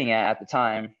was training at the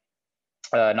time,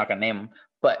 not gonna name them,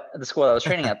 but the school that I was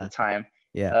training at the time,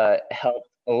 helped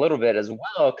a little bit as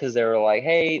well because they were like,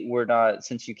 hey, we're not,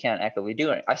 since you can't actively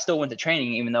do it. I still went to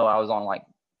training even though I was on like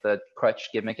the crutch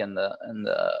gimmick and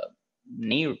the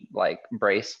knee like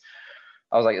brace.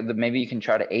 I was like, maybe you can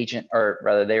try to agent, or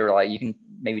rather, they were like, you can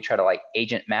maybe try to like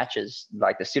agent matches,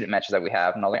 like the student matches that we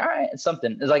have. And I was like, all right, it's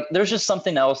something. It's like there's just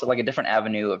something else, like a different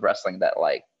avenue of wrestling that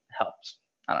like helps.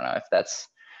 I don't know if that's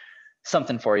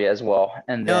something for you as well.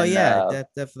 And then, that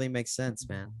definitely makes sense,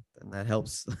 man, and that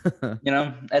helps. you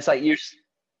know, it's like you're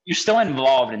still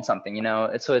involved in something, you know.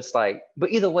 So it's like,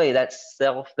 but either way, that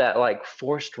like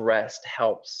forced rest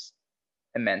helps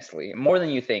immensely, more than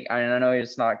you think. I mean, I know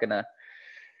it's not gonna.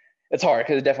 It's hard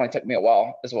because it definitely took me a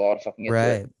while as well to fucking get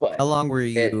to it. But how long were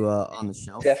you on the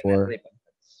shelf definitely for?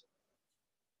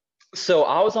 So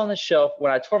I was on the shelf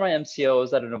when I tore my MCO. I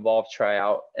was at an Evolve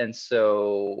tryout, and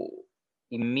so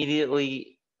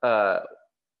immediately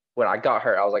when I got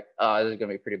hurt, I was like, "Oh, this is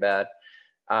gonna be pretty bad."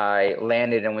 I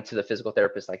landed and went to the physical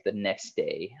therapist like the next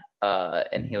day,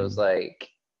 and he was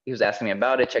asking me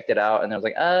about it, checked it out, and I was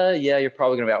like, yeah, you're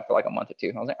probably gonna be out for like a month or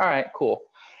two." I was like, all right, cool.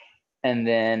 And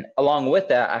then along with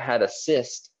that, I had a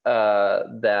cyst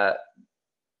that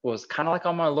was kind of like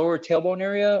on my lower tailbone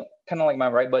area, kind of like my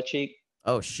right butt cheek.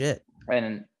 Oh shit.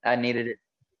 And I needed it to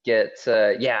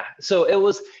get yeah. So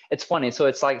it's funny. So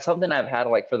it's like something I've had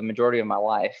like for the majority of my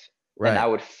life. Right. And I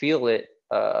would feel it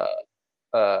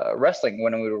wrestling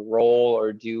when we would roll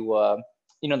or do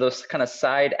you know, those kind of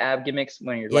side ab gimmicks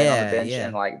when you're laying on the bench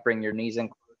and like bring your knees in.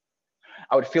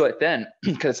 I would feel it then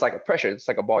because it's like a pressure. It's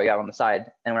like a ball you got on the side.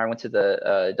 And when I went to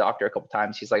the doctor a couple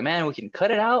times, he's like, man, we can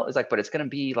cut it out. It's like, but it's going to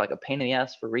be like a pain in the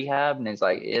ass for rehab. And he's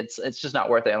like, it's just not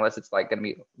worth it unless it's like going to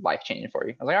be life changing for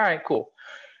you. I was like, all right, cool.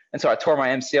 And so I tore my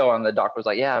MCL and the doctor was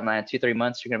like, yeah, man, 2-3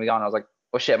 months, you're going to be gone. I was like,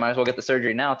 well, shit, might as well get the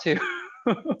surgery now too.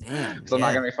 Damn, so I'm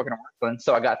not going to be fucking working.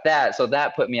 So I got that. So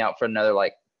that put me out for another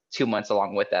like 2 months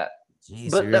along with that. Jeez,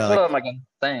 but that's what I'm like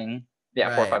saying.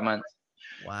 Yeah, 4 or 5 months.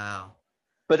 Wow.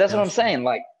 But that's what I'm saying.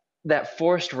 Like that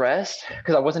forced rest,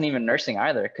 because I wasn't even nursing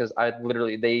either, because I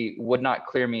literally, they would not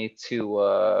clear me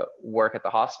to work at the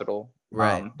hospital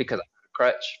because I had a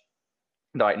crutch.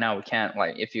 They're like, no, we can't.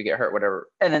 Like, if you get hurt, whatever.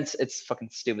 And then it's fucking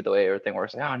stupid the way everything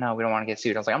works. Like, oh no, we don't want to get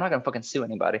sued. I was like, I'm not gonna fucking sue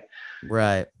anybody.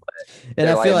 Right. And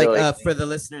I feel like for the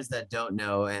listeners that don't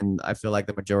know, and I feel like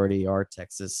the majority are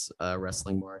Texas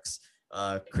wrestling marks,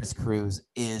 Cruz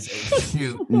is a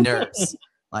shoot nurse.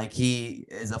 Like he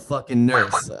is a fucking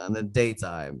nurse on the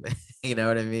daytime, you know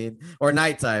what I mean? Or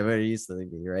nighttime, what it used to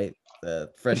be, right?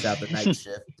 Fresh out the night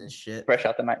shift and shit. Fresh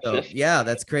out the night shift. Yeah,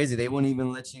 that's crazy. They won't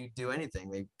even let you do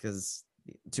anything because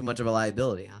too much of a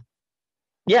liability, huh?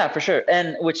 Yeah, for sure.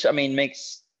 And which, I mean,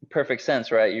 makes perfect sense,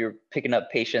 right? You're picking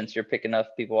up patients, you're picking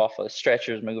up people off of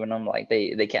stretchers, moving them. Like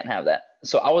they can't have that.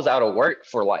 So I was out of work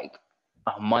for like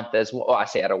a month as well. I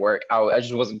say out of work. I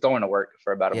just wasn't going to work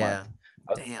for about a month.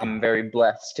 I'm very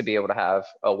blessed to be able to have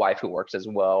a wife who works as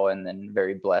well, and then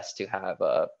very blessed to have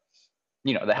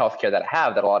you know, the healthcare that I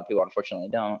have that a lot of people unfortunately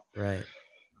don't. Right.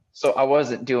 So I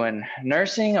wasn't doing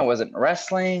nursing, I wasn't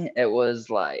wrestling. It was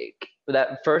like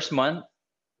that first month,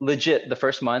 legit the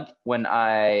first month when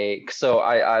I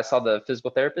saw the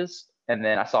physical therapist, and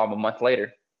then I saw him a month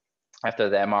later after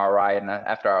the MRI and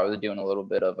after I was doing a little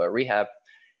bit of a rehab,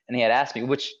 and he had asked me,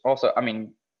 which also, I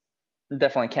mean,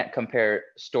 definitely can't compare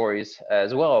stories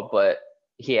as well, but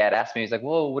he had asked me, he's like,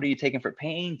 whoa, what are you taking for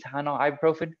pain? Tylenol,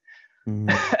 ibuprofen?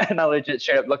 And I legit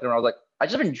straight up looked at him, I was like, I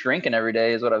just been drinking every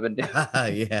day is what I've been doing.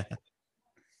 Yeah.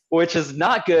 Which is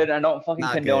not good. I don't fucking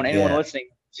condone anyone listening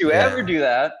to ever do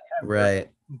that. Ever. Right.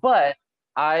 But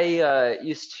I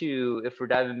used to, if we're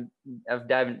diving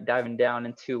down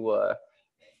into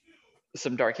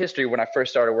some dark history, when I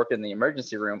first started working in the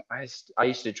emergency room, I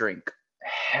used to drink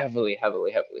heavily.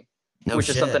 Which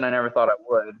is something I never thought I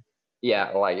would.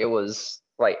 Yeah, like it was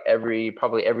like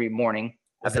probably every morning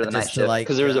after the night shift.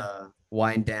 Because there was a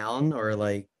wind down or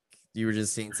like you were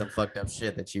just seeing some fucked up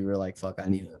shit that you were like, fuck, I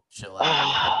need to chill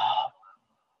out?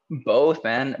 Both,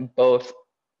 man, both.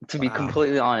 To be Wow.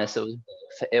 completely honest,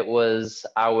 it was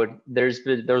there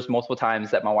was multiple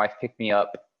times that my wife picked me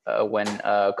up when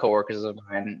coworkers of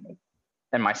mine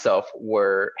and myself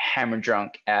were hammer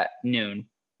drunk at noon,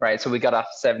 right? So we got off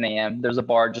 7 a.m. There's a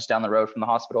bar just down the road from the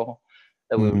hospital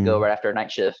that we would go right after a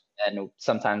night shift, and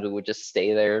sometimes we would just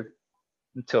stay there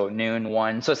until noon,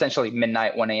 1. So essentially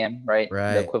midnight, 1 a.m., right? The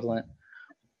Right. equivalent.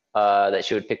 That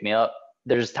she would pick me up.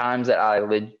 There's times that I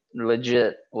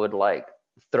legit would like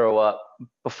throw up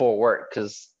before work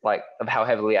because like of how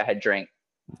heavily I had drank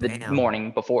the Damn.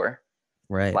 morning before.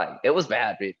 Right. Like it was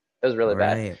bad, dude. It was really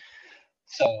bad. Right.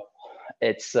 So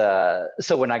it's so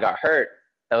when I got hurt,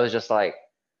 I was just like,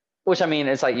 which I mean,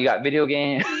 it's like you got video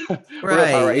games,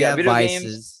 Right. You got video games,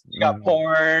 vices. you got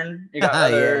porn, you got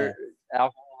other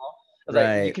alcohol. I was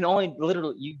like, you can only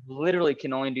literally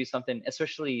can only do something,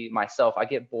 especially myself. I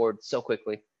get bored so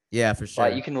quickly. Yeah, for sure.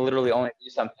 Like you can literally only do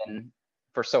something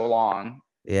for so long.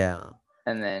 Yeah.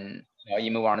 And then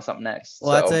you move on to something next.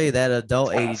 Well, I tell you that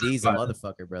adult ADD is a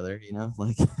motherfucker, brother. You know,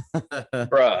 like,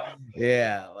 bruh.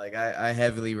 Yeah, like I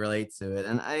heavily relate to it,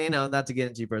 and I, not to get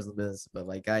into your personal business, but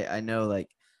like I know, like,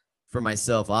 for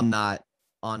myself, I'm not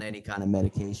on any kind of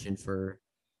medication for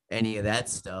any of that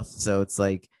stuff, so it's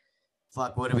like,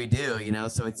 fuck, what do we do?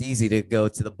 So it's easy to go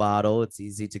to the bottle, it's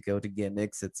easy to go to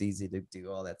gimmicks, it's easy to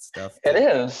do all that stuff. It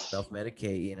is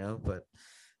self-medicate, but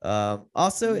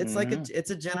also it's like it's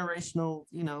a generational,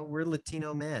 we're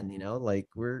Latino men, like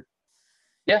we're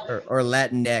or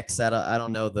Latinx. I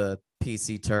don't know the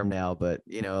PC term now, but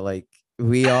like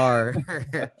we are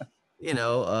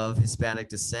of Hispanic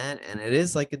descent, and it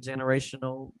is like a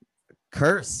generational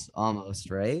curse almost,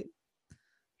 right?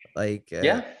 Like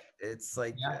it's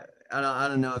like I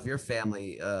don't know if your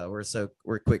family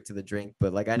we're quick to the drink,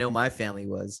 but like I know my family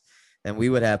was, and we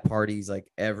would have parties like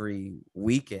every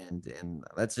weekend, and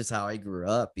that's just how I grew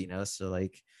up, so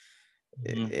like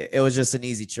it was just an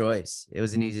easy choice. It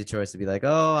was an easy choice to be like,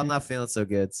 oh, I'm not feeling so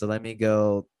good, so let me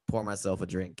go pour myself a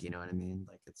drink. You know what I mean?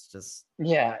 Like it's just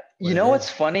what's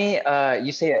funny,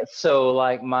 you say it. So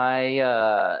like my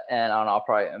and I'll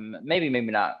probably maybe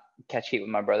not catch heat with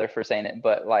my brother for saying it,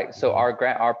 but like so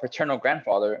our paternal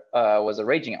grandfather was a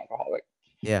raging alcoholic.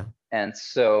 Yeah. And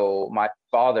so my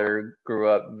father grew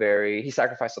up he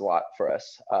sacrificed a lot for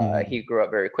us. He grew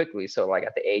up very quickly. So like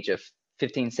at the age of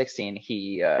 15, 16,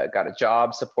 he got a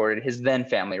job, supported his then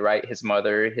family, right? His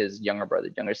mother, his younger brother,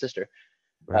 younger sister.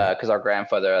 Because our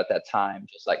grandfather at that time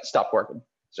just like stopped working,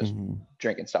 just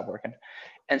drinking, stopped working.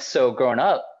 And so growing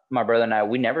up, my brother and I,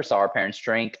 we never saw our parents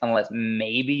drink unless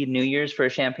maybe New Year's for a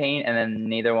champagne, and then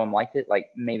neither one liked it, like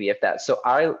maybe if that. So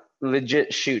I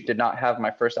legit did not have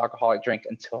my first alcoholic drink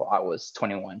until I was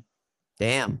 21.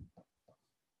 Damn,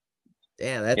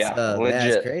 that's legit,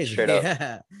 that's crazy. Straight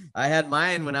up. I had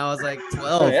mine when I was like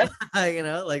 12.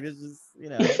 Like it's just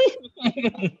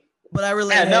But I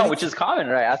relate. Which is common,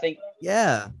 right? I think.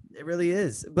 Yeah, it really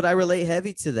is. But I relate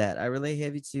heavy to that. I relate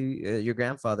heavy to your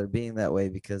grandfather being that way,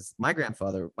 because my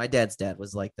dad's dad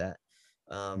was like that.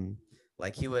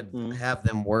 Like he would have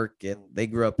them work, and they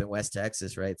grew up in West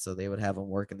Texas, right? So they would have them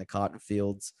work in the cotton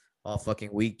fields all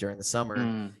fucking week during the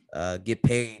summer, get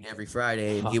paid every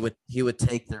Friday, and he would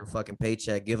take their fucking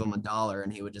paycheck, give them $1,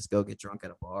 and he would just go get drunk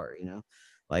at a bar,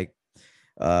 like.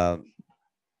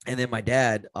 And then my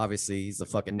dad, obviously, he's a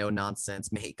fucking no nonsense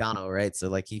Mexicano, right? So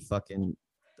like he fucking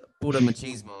pura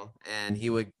machismo, and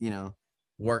he would,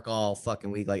 work all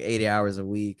fucking week, like 80 hours a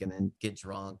week, and then get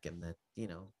drunk, and then,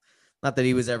 not that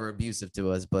he was ever abusive to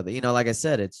us, but like I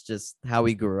said, it's just how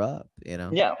we grew up,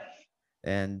 Yeah.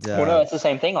 And well, no, it's the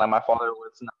same thing. Like my father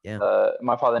was not,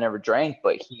 my father never drank,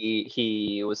 but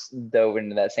he was dove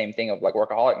into that same thing of like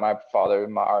workaholic. My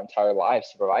father, our entire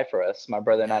lives to provide for us. My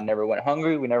brother and I never went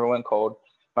hungry. We never went cold.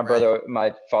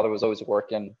 My father was always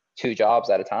working 2 jobs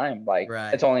at a time. Like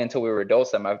it's only until we were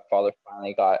adults that my father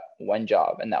finally got 1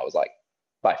 job, and that was like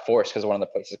by force because one of the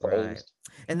places closed. Right.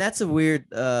 And that's a weird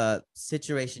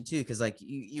situation too, because like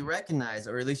you recognize,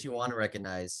 or at least you want to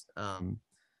recognize,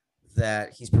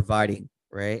 that he's providing,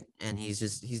 right? And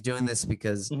he's doing this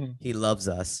because he loves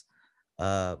us.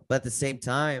 But at the same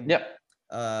time,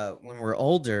 when we're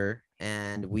older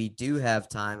and we do have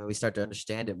time and we start to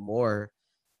understand it more,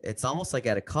 it's almost like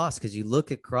at a cost, because you look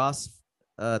across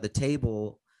the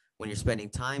table when you're spending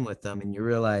time with them and you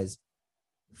realize,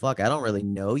 fuck, I don't really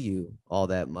know you all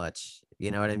that much.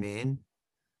 You know what I mean?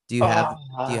 Do you have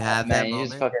that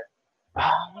moment?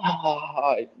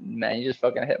 Man, you just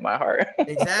fucking hit my heart.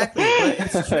 Exactly. But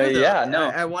it's true, though. No.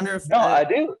 I wonder if I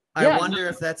do. I wonder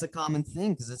if that's a common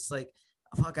thing, because it's like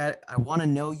fuck, I want to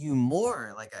know you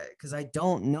more. Like, because I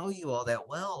don't know you all that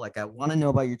well. Like, I want to know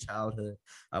about your childhood.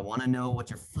 I want to know what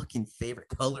your fucking favorite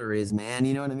color is, man.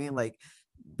 You know what I mean? Like,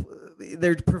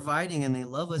 they're providing and they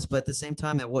love us, but at the same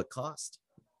time, at what cost?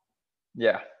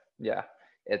 Yeah, yeah.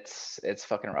 It's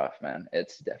fucking rough, man.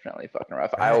 It's definitely fucking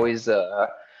rough. Right.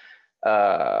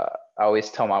 I always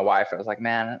tell my wife, I was like,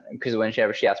 man, because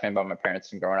whenever she asked me about my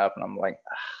parents and growing up, and I'm like,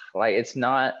 like it's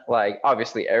not like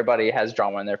obviously everybody has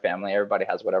drama in their family, everybody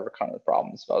has whatever kind of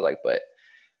problems. So I was like, but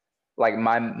like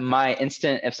my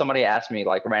instant, if somebody asked me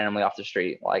like randomly off the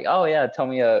street, like, oh yeah, tell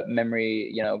me a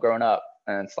memory, growing up,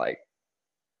 and it's like,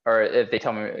 or if they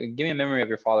tell me, give me a memory of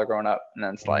your father growing up, and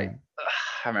then it's like, Mhm.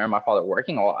 I remember my father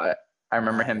working a lot. I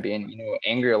remember him Right. being,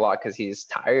 angry a lot because he's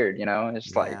tired, It's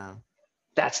just like Yeah.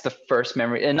 that's the first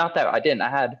memory. And not that I didn't. I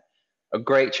had a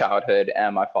great childhood,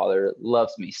 and my father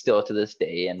loves me still to this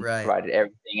day and Right. provided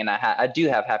everything. And I do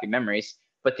have happy memories.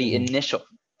 But the Mhm. initial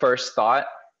first thought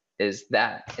is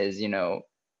going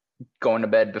to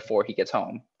bed before he gets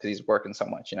home because he's working so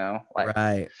much, Like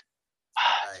Right. it's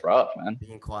Right. rough, man.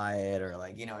 Being quiet or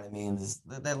like, you know what I mean?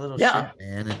 That little Yeah. shit,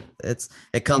 man.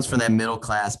 It comes from that middle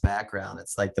class background.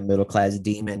 It's like the middle class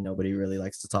demon nobody really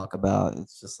likes to talk about.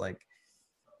 It's just like,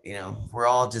 we're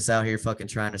all just out here fucking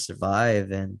trying to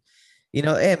survive. And,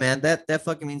 hey man, that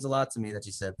fucking means a lot to me that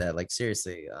you said that. Like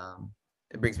seriously,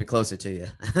 it brings me closer to you.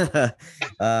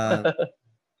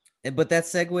 But that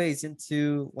segues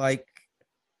into like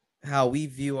how we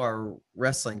view our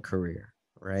wrestling career,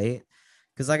 right?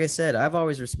 Because like I said, I've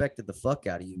always respected the fuck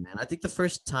out of you, man. I think the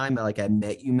first time I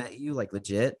met you like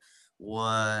legit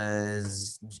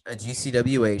was a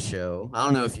GCWA show. I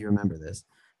don't know if you remember this,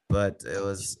 but it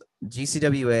was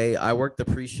GCWA. I worked the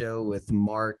pre-show with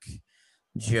Mark,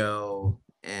 Joe,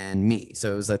 and me.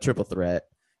 So it was a triple threat.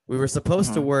 We were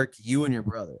supposed to Mhm. work you and your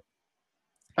brother.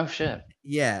 Oh shit.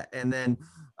 Yeah, and then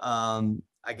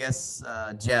I guess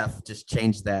Jeff just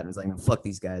changed that and was like, "No, fuck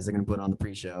these guys. They're gonna put on the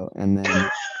pre-show." And then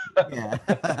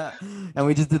yeah, and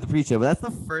we just did the pre-show. But that's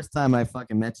the first time I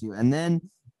fucking met you. And then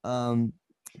the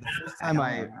first I time don't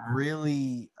I remember.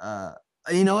 really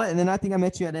you know what? And then I think I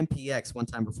met you at MPX one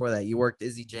time before that. You worked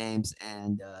Izzy James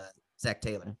and Zach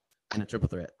Taylor in a triple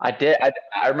threat. I did.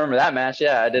 I remember that match.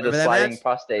 Yeah, I did a Remember that sliding match?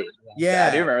 prostate. I do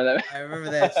Yeah, remember that. I remember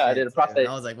that I did shit a too. And prostate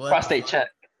I was like, "What the prostate fuck?" check.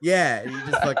 Yeah, and you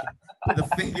just fucking put the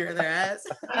finger in their ass.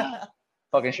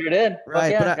 Fucking sure did. Fuck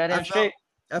Right, but yeah, I goddamn felt straight.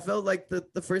 I felt like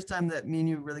the first time that me and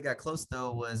you really got close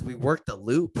though was we worked a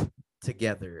loop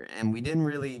together, and we didn't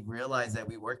really realize that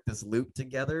we worked this loop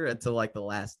together until like the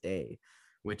last day,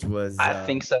 which was I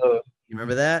think so. you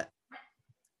remember that?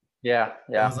 Yeah, It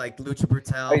yeah. was like Lucha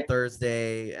Brutal I,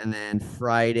 Thursday, and then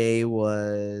Friday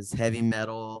was heavy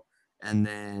metal, and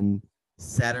then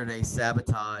Saturday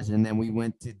Sabotage, and then we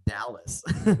went to Dallas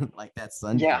like that yeah,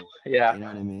 Sunday. yeah. You know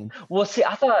what I mean? Well, see,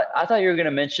 I thought you were gonna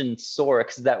mention Sora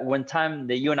because that one time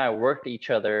that you and I worked each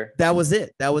other, That was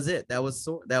it. That was it. That was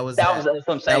so. that's what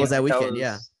I'm That was saying. that That weekend.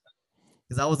 Yeah, was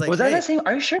because I was like, was that hey, that same?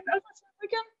 Are you sure that was that same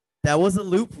weekend? that was a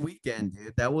loop weekend,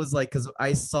 dude. That was like because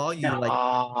I saw you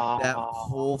like that No.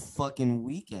 whole fucking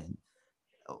weekend.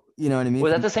 You know what I mean?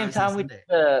 Was that From the same Thursday to time we did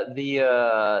Sunday.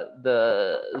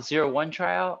 the 0-1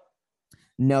 tryout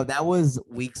No, that was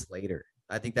weeks later.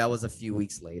 I think that was a few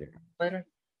weeks later. later?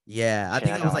 Yeah, I Shit,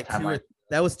 think I it was know my like timeline.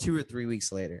 that was 2 or 3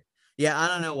 weeks later. Yeah, I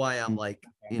don't know why I'm like,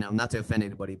 not to offend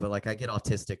anybody, but like I get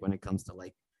autistic when it comes to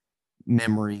like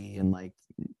memory and like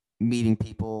meeting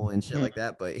people and shit Hmm. like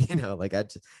that. But like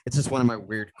it's just one of my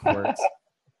weird quirks.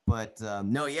 But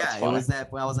no, That's yeah, it funny. was that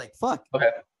I was like, fuck, Okay.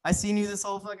 I seen you this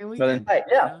whole fucking No, then, weekend, hey,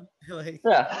 dude. yeah, Like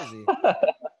yeah. crazy.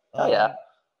 Hell yeah, Um,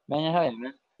 man. Yeah, hell yeah,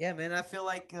 man. yeah, man, I feel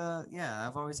like yeah,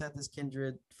 I've always had this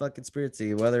kindred fucking spirit to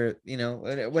you. Whether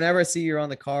whenever I see you're on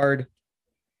the card,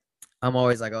 I'm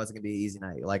always like, oh, it's gonna be an easy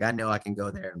night. Like I know I can go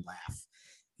there and laugh.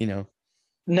 You know.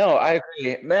 No, I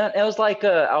agree, man. It was like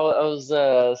I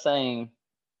was saying.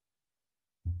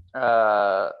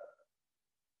 I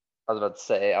was about to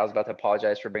say I was about to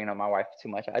apologize for bringing up my wife too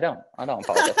much. I don't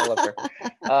apologize. I love her.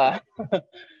 Uh,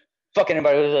 fuck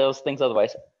anybody who else thinks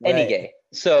otherwise. Any Right. gay.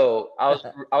 So I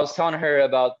was telling her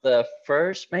about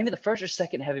maybe the first or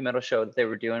second heavy metal show that they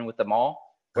were doing with the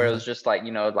mall, where it Uh-huh. was just like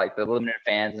like the limited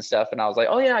fans and stuff. And I was like,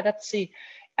 oh yeah, I got to see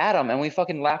Adam, and we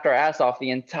fucking laughed our ass off the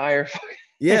entire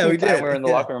Yeah, we time we were did. in the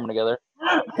Yeah. locker room together.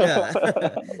 Yeah. I was like,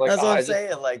 That's oh, what I'm I just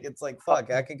saying. Like, it's like,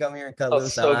 fuck, I can come here and cut felt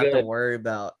loose. I don't so have to good. worry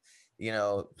about,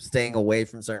 staying away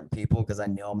from certain people because I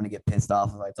know I'm going to get pissed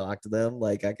off if I talk to them.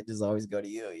 Like, I could just always go to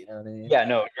you. You know what I mean? Yeah,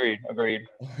 no, agreed.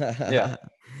 Yeah.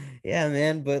 Yeah,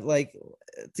 man. But, like,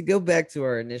 to go back to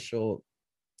our initial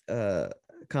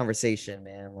conversation,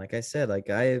 man, like I said,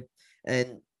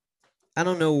 and I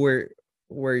don't know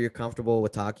where you're comfortable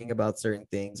with talking about certain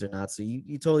things or not. So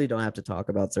you totally don't have to talk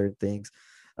about certain things.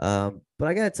 But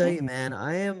I gotta tell you, man,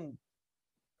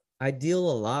 I deal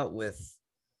a lot with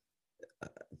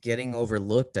getting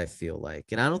overlooked, I feel like.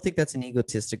 And I don't think that's an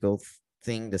egotistical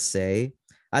thing to say.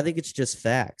 I think it's just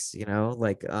facts, you know,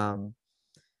 like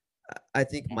I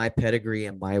think my pedigree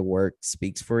and my work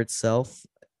speaks for itself,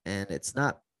 and it's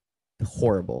not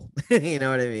horrible. You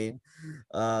know what I mean?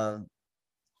 Um,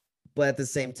 but at the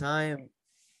same time,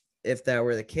 if that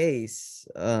were the case,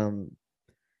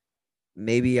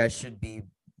 maybe I should be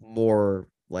more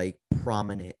like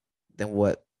prominent than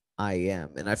what I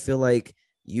am. And I feel like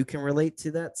you can relate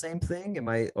to that same thing. Am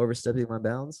I overstepping my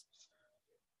bounds?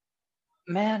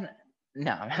 Man,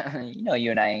 no, you know,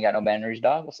 you and I ain't got no boundaries,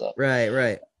 dog. What's up? Right,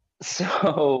 right.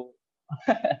 So,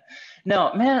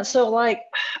 no, man.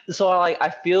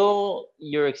 I feel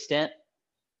your extent.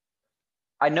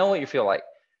 I know what you feel like,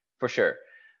 for sure.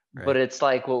 Right. But it's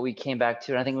like what we came back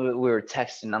to, and I think we were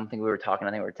texting. I don't think we were talking.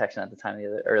 I think we were texting at the time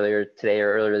earlier today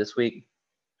or earlier this week.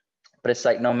 But it's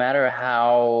like no matter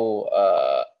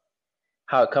how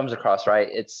it comes across, right?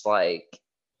 It's like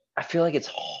I feel like it's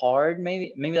hard.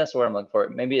 Maybe that's what I'm looking for.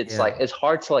 Maybe it's like it's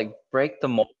hard to like break the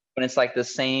mold when it's like the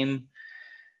same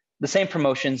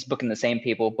promotions, booking the same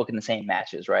people, booking the same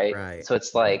matches, right? Right. So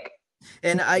it's like,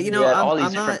 and all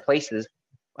these different places.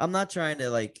 I'm not trying to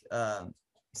like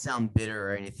sound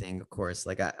bitter or anything, of course.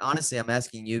 Like honestly, I'm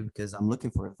asking you because I'm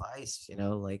looking for advice, you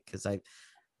know, like because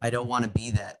I don't want to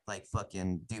be that like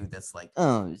fucking dude that's like,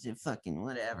 oh, is it fucking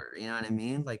whatever, you know what I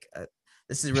mean? Like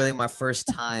this is really my first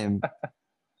time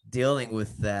dealing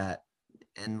with that,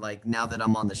 and like now that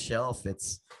I'm on the shelf,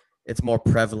 it's more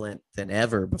prevalent than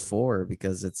ever before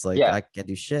because it's like I can't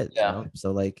do shit, you know.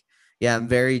 So like, yeah, I'm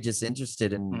very just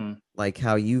interested in like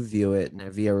how you view it, and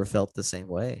have you ever felt the same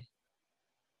way?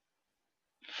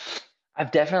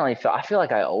 I've definitely felt. I feel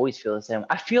like I always feel the same.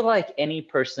 I feel like any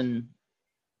person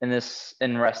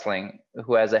in wrestling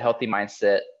who has a healthy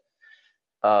mindset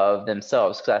of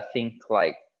themselves, because I think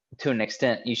like to an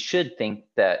extent you should think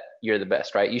that you're the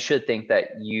best, right? You should think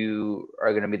that you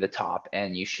are going to be the top,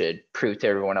 and you should prove to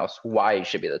everyone else why you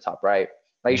should be the top, right?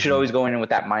 Like you should always go in with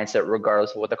that mindset,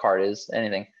 regardless of what the card is,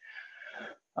 anything.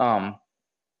 But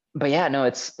yeah, no,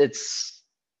 it's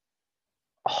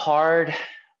hard.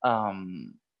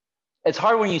 It's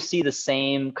hard when you see the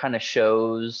same kind of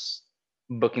shows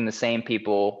booking the same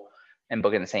people and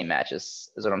booking the same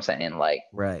matches, is what I'm saying. Like,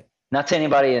 Right. not to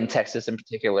anybody in Texas in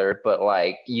particular, but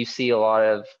like you see a lot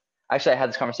of. Actually, I had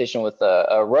this conversation with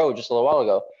a Ro just a little while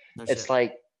ago. No It's shit.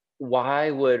 like,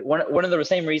 why would one of the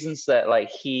same reasons that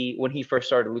like when he first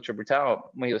started Lucha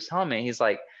Brutal, when he was telling me, he's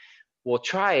like, well,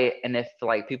 try it, and if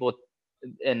like people,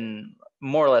 and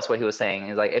more or less what he was saying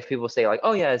is like, if people say like,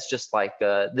 oh yeah, it's just like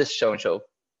this show and show,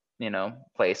 you know,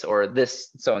 place, or this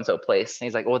so and so place, and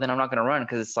he's like, well, then I'm not gonna run,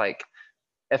 because it's like,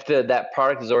 if that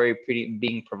product is already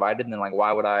being provided, then like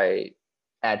why would I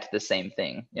add to the same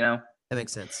thing, you know? That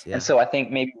makes sense. Yeah. And so I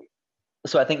think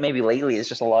maybe lately it's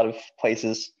just a lot of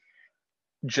places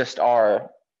just are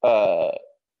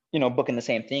booking the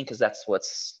same thing because that's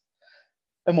what's,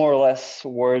 more or less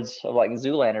words of like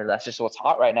Zoolander, that's just what's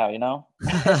hot right now, you know?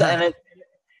 And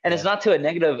it's not to a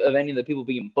negative of any of the people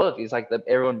being booked. It's like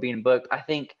everyone being booked. I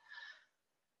think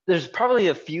there's probably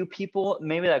a few people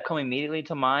maybe that come immediately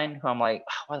to mind who I'm like,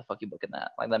 oh, why the fuck are you booking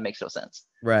that? Like, that makes no sense.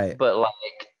 Right. But like,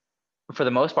 for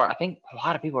the most part, I think a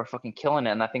lot of people are fucking killing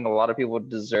it, and I think a lot of people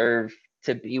deserve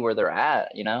to be where they're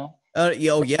at, you know?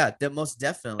 Yeah, most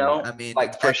definitely. You know? I mean,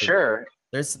 like, for sure.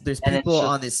 There's And people it's just,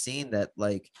 on this scene that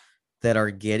like that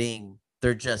are getting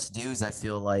they're just dues, I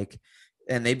feel like,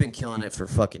 and they've been killing it for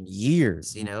fucking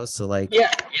years, you know. So like,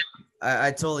 yeah.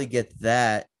 I totally get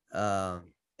that.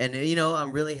 And you know,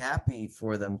 I'm really happy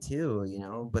for them too, you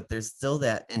know, but there's still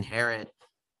that inherent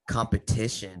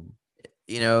competition,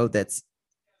 you know, that's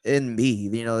in me,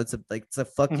 you know. It's a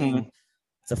fucking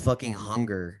it's a fucking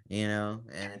hunger, you know,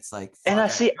 and it's like, And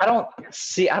fuck, I don't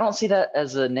see that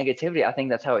as a negativity. I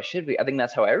think that's how it should be. I think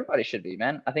that's how everybody should be,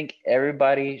 man. I think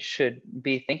everybody should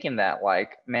be thinking that,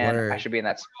 like, man, I Word. should be in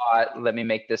that spot. Let me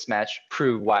make this match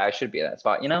prove why I should be in that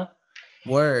spot, you know?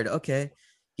 Word. Okay.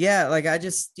 Yeah, like I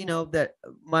just, you know, that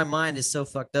my mind is so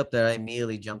fucked up that I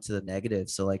immediately jump to the negative.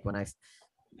 So like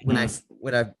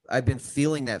I've been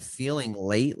feeling that feeling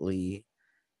lately,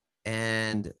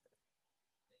 and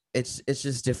it's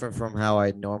just different from how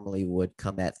I normally would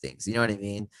come at things. You know what I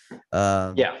mean?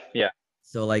 Yeah.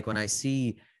 So like when I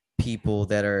see people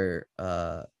that are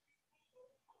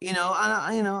you know,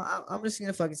 I'm just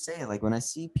gonna fucking say it. Like when I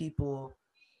see people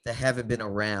that haven't been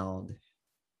around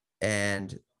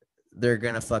and they're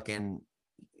gonna fucking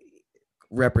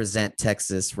represent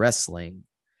Texas wrestling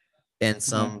in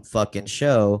some fucking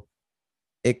show,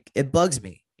 it bugs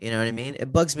me. You know what I mean?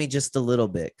 It bugs me just a little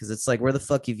bit because it's like, where the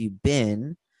fuck have you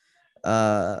been?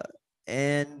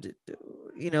 And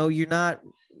you're not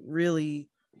really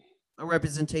a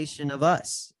representation of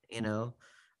us. And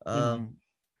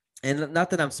not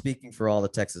that I'm speaking for all the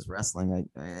Texas wrestling.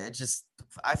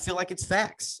 I feel like it's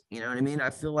facts. You know what I mean?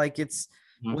 I feel like it's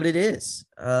what it is.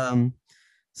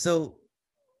 So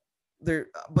there,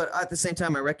 but at the same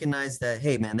time, I recognize that,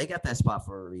 hey man, they got that spot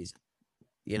for a reason,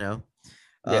 Yeah.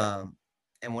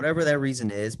 And whatever that reason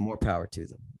is, more power to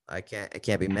them. I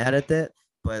can't be mad at that,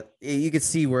 but you could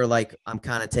see where like I'm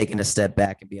kind of taking a step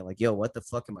back and being like, yo, what the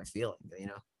fuck am I feeling?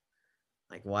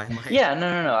 Like, why am I? Yeah,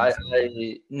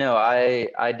 no.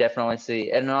 I definitely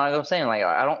see, and like I'm saying, like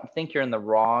I don't think you're in the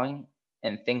wrong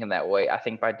in thinking that way. I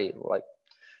think like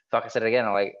I said it again,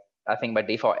 like I think by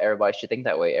default everybody should think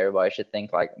that way. Everybody should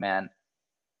think like, man,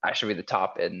 I should be the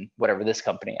top in whatever this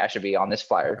company. I should be on this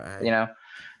flyer,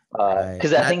 Right.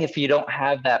 Because I think if you don't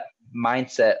have that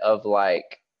mindset of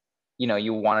like,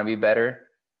 you want to be better,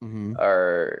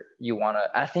 or you want to,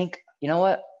 I think, you know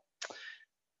what?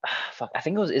 I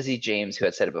think it was Izzy James who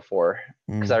had said it before,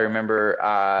 because I remember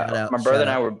my brother and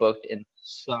I were booked in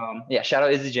some. Yeah, shout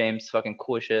out Izzy James, fucking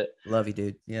cool shit. Love you,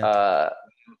 dude. Yeah.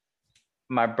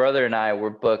 My brother and I were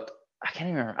booked. I can't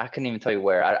even remember. I couldn't even tell you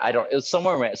where. I don't. It was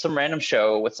somewhere, some random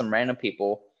show with some random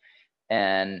people,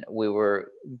 and we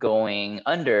were going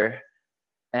under.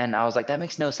 And I was like, that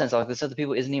makes no sense. I was like, this other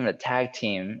people isn't even a tag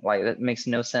team. Like, that makes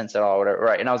no sense at all. Whatever.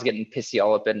 Right. And I was getting pissy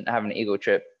all up and having an ego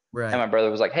trip. Right. And my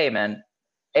brother was like, hey, man,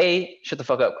 shut the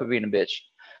fuck up. Quit being a bitch.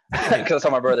 Because that's how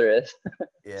my brother is.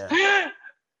 Yeah.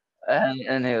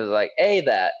 And he was like,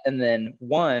 that. And then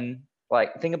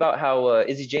like, think about how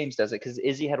Izzy James does it. Because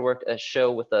Izzy had worked a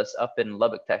show with us up in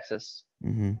Lubbock, Texas.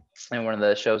 And one of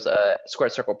the shows, Square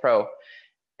Circle Pro.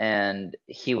 And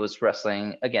he was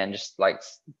wrestling, again, just like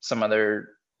some other,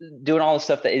 doing all the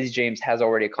stuff that Izzy James has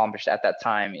already accomplished at that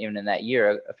time, even in that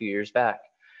year, a few years back.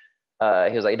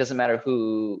 He was like, it doesn't matter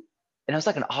who, and it was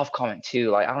like an off comment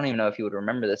too. Like, I don't even know if he would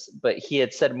remember this, but he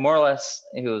had said more or less,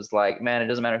 he was like, man, it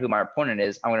doesn't matter who my opponent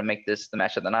is. I'm going to make this the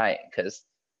match of the night because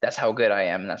that's how good I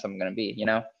am. And that's how I'm going to be,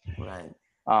 Right.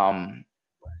 And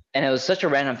it was such a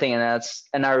random thing.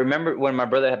 And I remember when my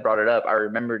brother had brought it up, I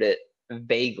remembered it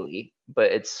vaguely,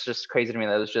 but it's just crazy to me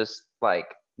that it was just like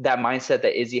that mindset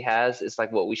that Izzy has is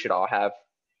like what we should all have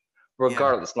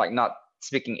regardless. Like, not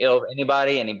speaking ill of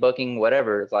anybody, any booking,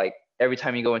 whatever. It's like every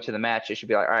time you go into the match, it should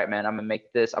be like, all right, man, I'm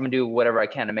gonna do whatever I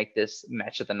can to make this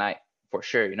match of the night for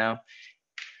sure,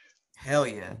 Hell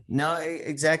yeah. No,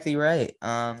 exactly right.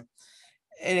 And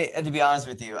to be honest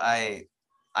with you, I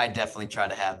definitely try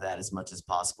to have that as much as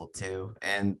possible too.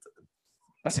 And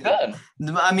that's good.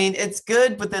 I mean, it's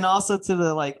good, but then also to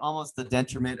the like almost the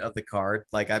detriment of the card.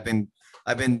 Like I've been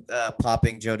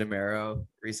popping Joe DeMero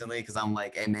recently because I'm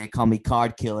like, hey man, call me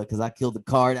card killer because I killed the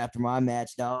card after my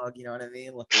match, dog. You know what I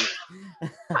mean? Like,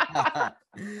 I'm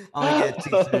gonna get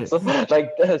a t-shirt. Like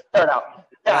start out.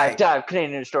 Dive,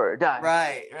 Canadian store, dive.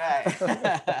 Right.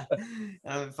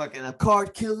 I'm fucking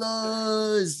card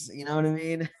killers. You know what I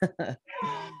mean?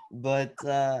 But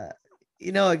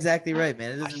exactly right,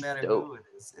 man. It doesn't matter who it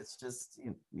is. It's just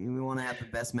we want to have the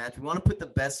best match. We want to put the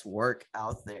best work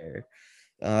out there.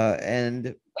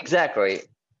 And exactly.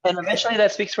 And eventually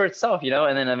that speaks for itself,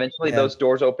 and then eventually those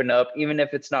doors open up, even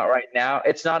if it's not right now.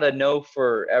 It's not a no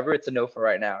forever, it's a no for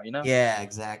right now, Yeah,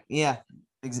 exactly. Yeah,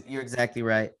 you're exactly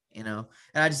right, and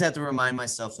I just have to remind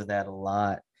myself of that a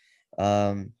lot.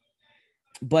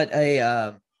 But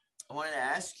I wanted to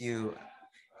ask you,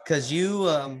 because you,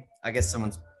 I guess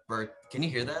someone's birth. Can you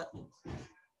hear that?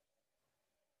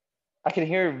 I can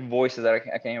hear voices that I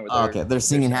can't hear. What okay, they're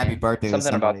singing happy birthday.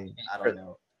 Something about I don't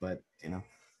know, but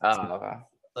okay.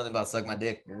 Something about suck my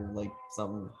dick or like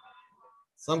some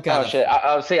kind of shit.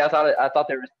 I thought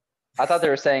they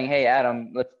were saying, hey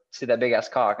Adam, let's see that big ass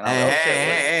cock. And I was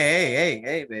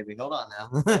hey, baby, hold on now.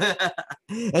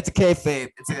 That's a kayfabe.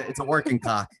 It's a working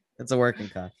cock. It's a working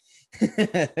cock.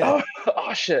 oh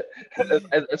shit!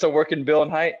 It's a working bill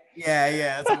and height.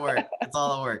 Yeah, it's a work. It's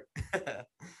all a work.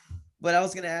 But I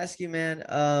was gonna ask you, man.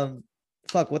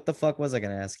 What the fuck was I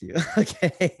gonna ask you?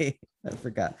 Okay, I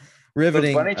forgot.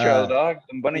 Riveting. Bunny trails, dog.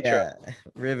 Some bunny trails.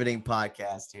 Riveting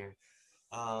podcast here.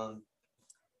 Well,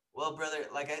 brother,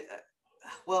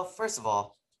 first of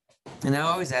all, and I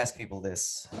always ask people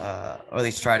this, or at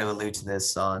least try to allude to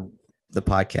this on the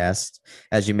podcast,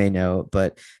 as you may know.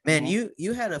 But man, you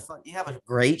have a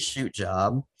great shoot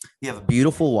job. You have a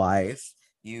beautiful wife.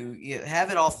 You have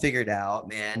it all figured out,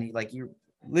 man. You're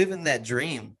living that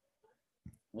dream.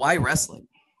 Why wrestling?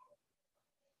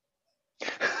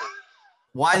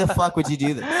 Why the fuck would you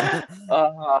do this?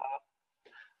 Uh,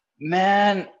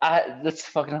 man, that's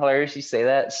fucking hilarious you say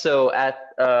that. So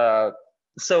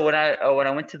when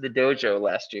I went to the dojo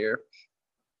last year,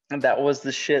 and that was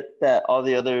the shit that all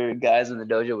the other guys in the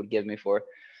dojo would give me for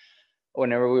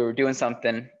whenever we were doing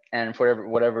something, and for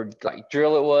whatever like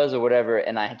drill it was or whatever,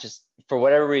 and I just for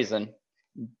whatever reason,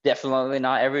 definitely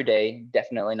not every day,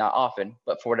 definitely not often,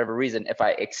 but for whatever reason, if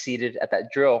I exceeded at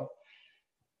that drill,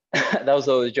 that was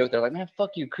always a joke. They're like, man,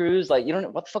 fuck you, Cruz. Like, you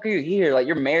don't, what the fuck are you here? Like,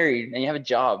 you're married and you have a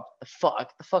job. The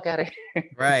fuck out of here.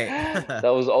 Right. That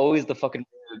was always the fucking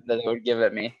word that they would give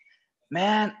at me.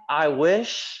 Man, I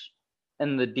wish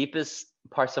in the deepest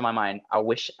parts of my mind, I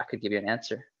wish I could give you an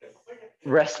answer.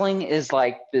 Wrestling is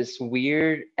like this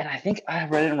weird, and I think I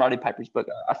read it in Roddy Piper's book.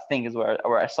 I think is where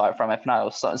I saw it from. If not, it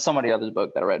was somebody else's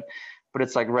book that I read. But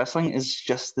it's like wrestling is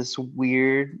just this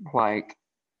weird like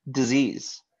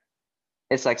disease.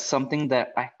 It's like something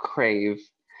that I crave,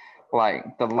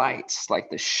 like the lights,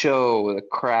 like the show, the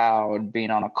crowd,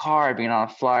 being on a card, being on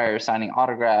a flyer, signing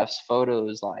autographs,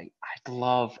 photos. Like I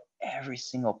love every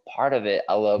single part of it.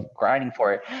 I love grinding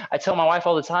for it. I tell my wife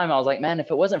all the time, I was like, man, if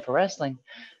it wasn't for wrestling,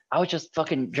 I would just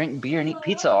fucking drink beer and eat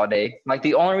pizza all day. Like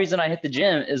the only reason I hit the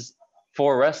gym is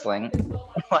for wrestling.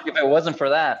 Like if it wasn't for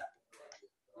that,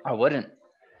 I wouldn't.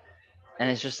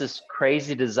 And it's just this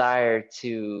crazy desire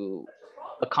to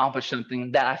accomplish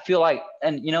something that I feel like,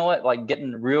 and you know what, like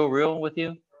getting real with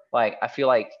you, like I feel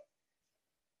like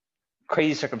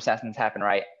crazy circumstances happen,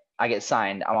 right? I get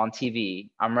signed, I'm on TV,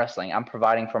 I'm wrestling, I'm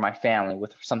providing for my family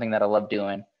with something that I love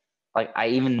doing. Like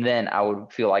even then I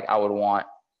would feel like I would want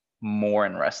more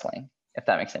in wrestling, if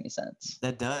that makes any sense.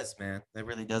 That does, man. That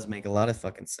really does make a lot of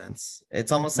fucking sense.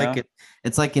 It's almost Yeah. like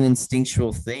it's like an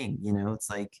instinctual thing, you know? It's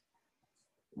like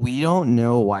we don't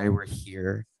know why we're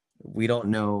here. We don't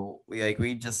know.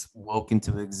 We just woke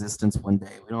into existence one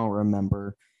day. We don't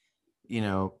remember,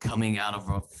 coming out of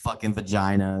a fucking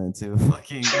vagina to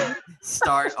fucking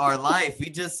start our life. We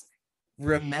just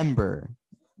remember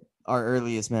our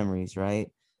earliest memories, right?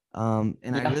 And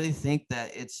I really think that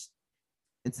it's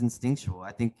instinctual.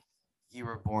 I think you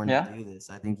were born to do this.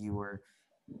 I think you were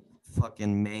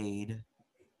fucking made,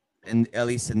 and at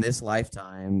least in this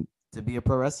lifetime, to be a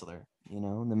pro wrestler.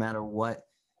 No matter what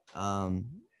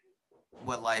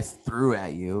life threw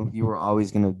at you, you were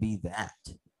always gonna be that.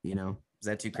 Is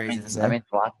that too crazy to say? That means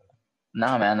a lot.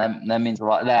 No, man, that means a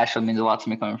lot. That actually means a lot to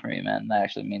me coming from you, man. That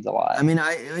actually means a lot. I mean,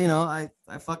 I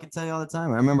fucking tell you all the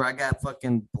time. I remember I got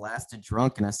fucking blasted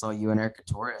drunk and I saw you and Erica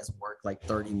Torres work like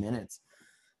 30 minutes.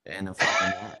 And it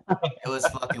was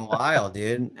fucking wild,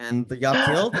 dude. And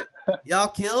y'all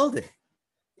killed it.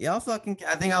 Y'all fucking,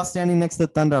 I think I was standing next to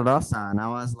Thunder Rosa and I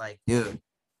was like, dude,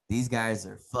 these guys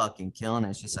are fucking killing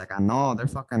it. She's like, I know, they're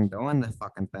fucking doing the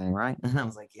fucking thing, right? And I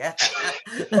was like, yeah.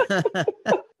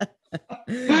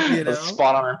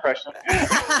 Spot on impression.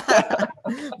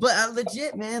 But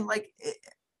legit, man, like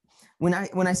when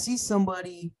I see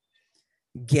somebody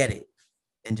get it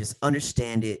and just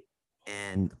understand it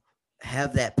and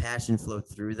have that passion flow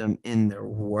through them in their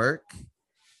work,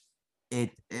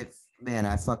 man,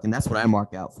 that's what I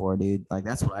mark out for, dude. Like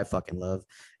that's what I fucking love.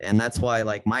 And that's why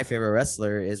like my favorite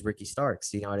wrestler is Ricky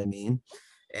Starks, you know what I mean?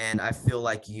 And I feel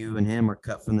like you and him are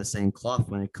cut from the same cloth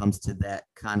when it comes to that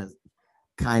kind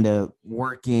of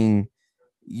working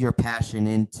your passion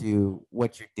into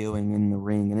what you're doing in the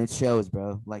ring. And it shows,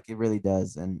 bro. Like it really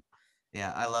does. And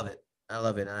yeah, I love it.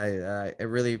 I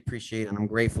really appreciate it. And I'm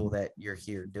grateful that you're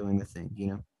here doing the thing,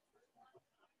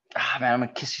 Man, I'm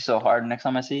gonna kiss you so hard next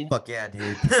time I see you. Fuck yeah,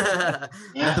 dude.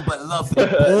 Nothing but love for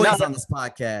the boys on this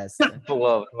podcast.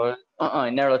 Love.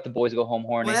 Never let the boys go home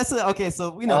horny. Well, okay. So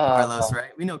we know Carlos,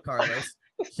 right? We know Carlos.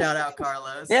 Shout out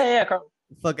Carlos. Yeah, Carlos.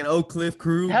 Fucking Oak Cliff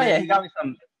crew. Hell yeah, he got me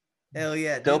some. Hell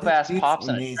yeah, dope ass pops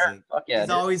and a shirt. Fuck yeah. He's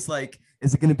always like,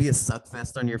 "Is it gonna be a suck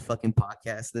fest on your fucking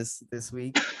podcast this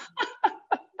week?"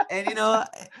 And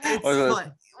it's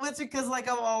fun. It's because like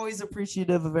I'm always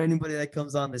appreciative of anybody that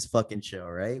comes on this fucking show,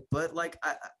 right? But like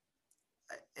I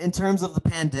in terms of the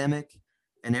pandemic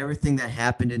and everything that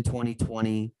happened in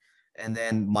 2020 and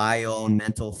then my own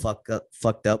mental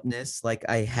fucked upness, like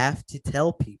I have to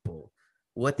tell people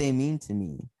what they mean to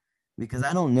me because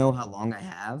I don't know how long I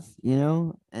have,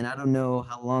 and I don't know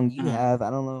how long you have. I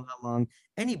don't know how long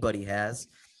anybody has.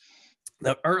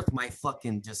 The earth might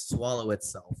fucking just swallow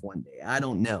itself one day. I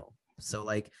don't know. So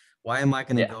like, why am I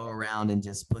going to go around and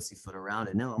just pussyfoot around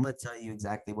it? No, I'm going to tell you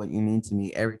exactly what you mean to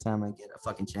me every time I get a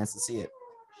fucking chance to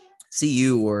see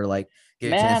you or like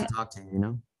get a chance to talk to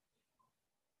you,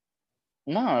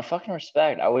 No, fucking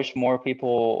respect. I wish more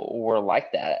people were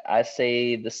like that. I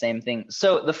say the same thing.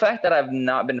 So the fact that I've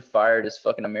not been fired is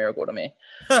fucking a miracle to me.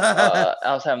 I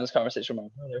was having this conversation with my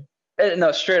brother.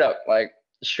 No, straight up,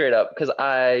 because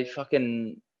I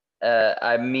fucking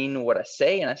I mean what I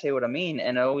say and I say what I mean,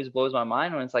 and it always blows my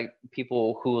mind when it's like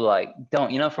people who like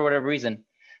don't, for whatever reason.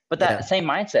 But that Yeah. same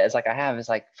mindset is like I have is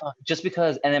like fuck, just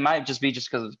because, and it might just be just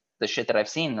because of the shit that I've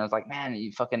seen. And I was like, man,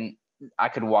 I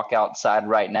could walk outside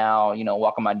right now,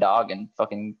 walk on my dog and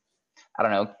fucking, I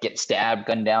don't know, get stabbed,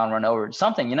 gunned down, run over,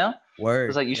 something, Word.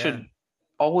 It's like you should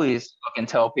always fucking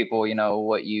tell people,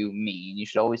 what you mean. You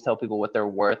should always tell people what they're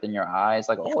worth in your eyes.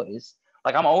 Like always.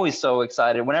 Like I'm always so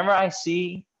excited. Whenever I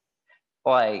see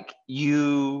like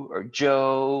you or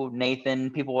Joe,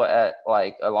 Nathan, people at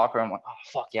like a locker room, I'm like, oh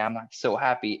fuck yeah, I'm like so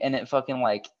happy. And it fucking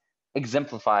like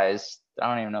exemplifies, I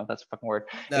don't even know if that's a fucking word.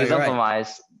 No, you're right.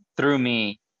 Exemplifies through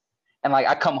me. And like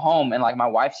I come home and like my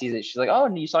wife sees it. She's like, oh,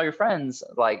 and you saw your friends.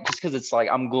 Like just because it's like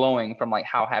I'm glowing from like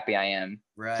how happy I am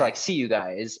Right. to like see you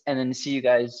guys, and then see you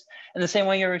guys in the same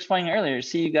way you were explaining earlier.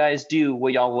 See you guys do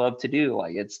what y'all love to do.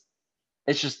 Like it's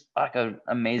just like an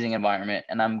amazing environment,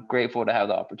 and I'm grateful to have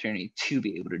the opportunity to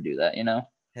be able to do that.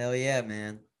 Hell yeah,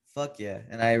 man. Fuck yeah.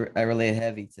 And I relate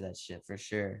heavy to that shit for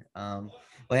sure. Well,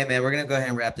 hey man, we're gonna go ahead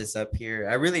and wrap this up here.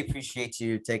 I really appreciate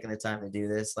you taking the time to do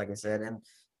this, like I said, and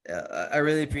I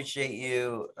really appreciate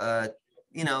you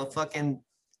fucking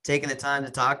taking the time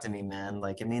to talk to me, man.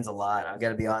 Like it means a lot. I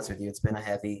gotta be honest with you. It's been a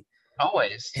heavy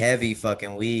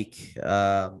fucking week.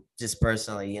 Just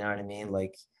personally, you know what I mean?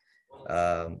 Like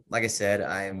I said,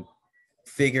 I'm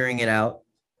figuring it out.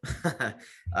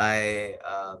 I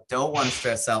don't want to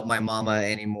stress out my mama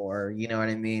anymore. You know what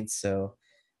I mean? So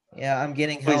yeah, I'm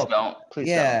getting help. Please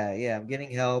don't. Yeah, I'm getting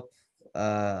help.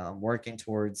 I'm working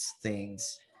towards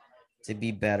things to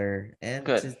be better and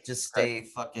to just stay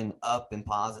fucking up and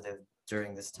positive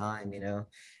during this time,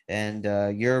 and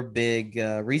you're a big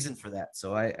reason for that.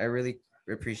 So I really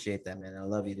appreciate that, man. I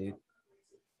love you, dude.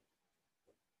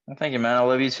 Well, thank you, man. I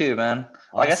love you too, man.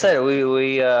 Like I Awesome.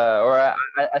 said,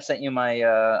 I sent you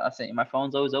my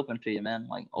phone's always open to you, man.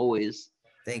 Like always.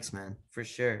 Thanks, man, for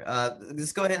sure.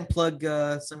 Just go ahead and plug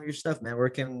some of your stuff, man. Where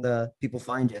can the people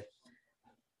find you?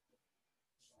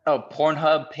 Oh,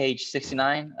 Pornhub page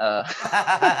 69.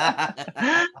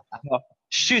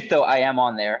 Shoot, though, I am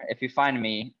on there. If you find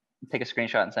me, take a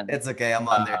screenshot and send it. It's okay. I'm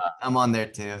on there. I'm on there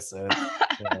too. So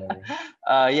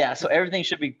yeah. So everything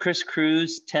should be Chris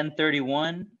Cruz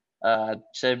 1031.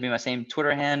 Should be my same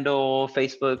Twitter handle,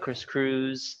 Facebook, Chris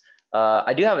Cruz.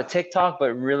 I do have a TikTok,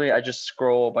 but really I just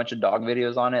scroll a bunch of dog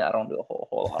videos on it. I don't do a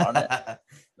whole lot on it.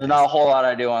 There's not a whole lot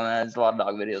I do on that. There's a lot of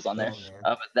dog videos on there.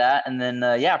 But that, and then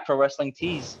Pro Wrestling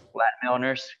Tees, Latin Male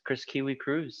Nurse, Chris Kiwi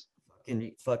Cruz.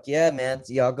 Fuck yeah, man.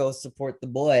 Y'all go support the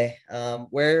boy.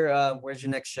 Where's your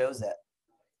next shows at?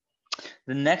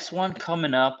 The next one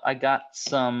coming up, I got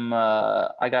some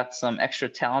extra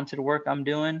talented work I'm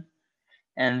doing,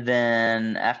 and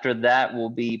then after that will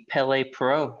be Pele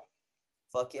Pro.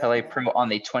 Fuck yeah, Pele man. Pro on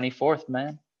the 24th,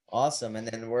 man. Awesome. And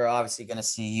then we're obviously gonna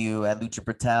see you at Lucha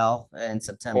Brutal in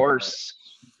September. Of course.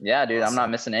 Yeah, dude. Awesome. I'm not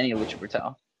missing any Lucha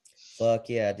Brutal. Fuck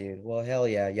yeah, dude. Well, hell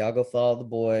yeah. Y'all go follow the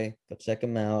boy. Go check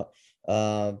him out.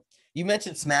 You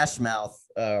mentioned Smash Mouth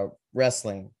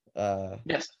wrestling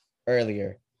Yes.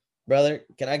 earlier. Brother,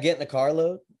 can I get in the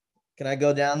carload? Can I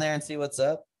go down there and see what's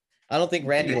up? I don't think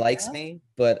Randy likes me,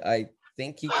 but I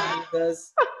think he kind of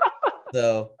does.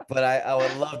 So, but I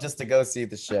would love just to go see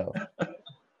the show.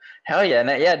 Hell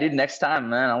yeah. Yeah, dude. Next time,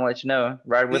 man, I'll let you know.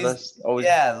 Ride with us. Always.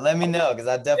 Yeah, let me know because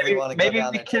I definitely want to go down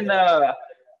there. Maybe we can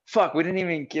fuck, we didn't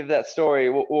even give that story.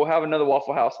 We'll have another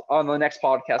Waffle House on the next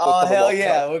podcast. Oh, hell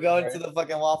yeah. We're going to the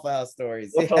fucking Waffle House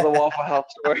stories. We'll tell the Waffle House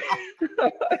story.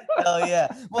 Hell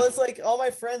yeah. Well, it's like all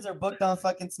my friends are booked on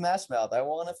fucking Smash Mouth. I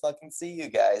want to fucking see you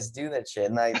guys do that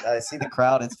shit. And I see the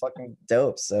crowd. It's fucking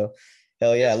dope. So,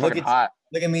 hell yeah. Look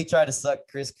at me try to suck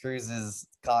Chris Cruz's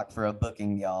cock for a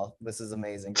booking, y'all. This is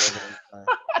amazing.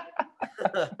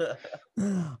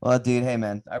 Well, dude, hey,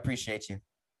 man. I appreciate you.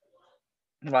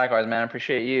 Likewise, man. I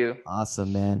appreciate you.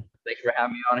 Awesome, man. Thanks for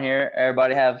having me on here.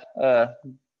 Everybody have a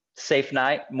safe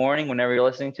night, morning, whenever you're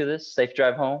listening to this. Safe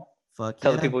drive home. Fuck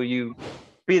Tell yeah. the people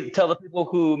tell the people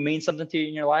who mean something to you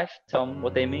in your life. Tell them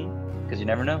what they mean, because you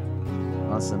never know.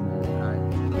 Awesome, man. All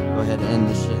right. Go ahead and end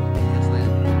this shit. Catch you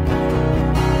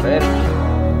later. Later.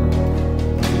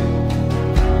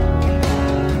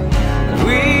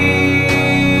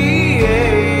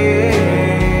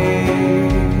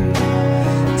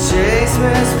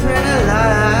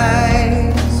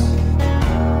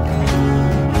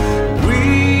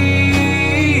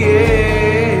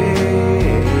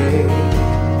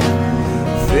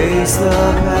 Face chase the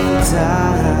path of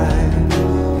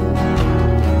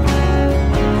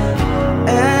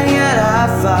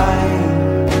time,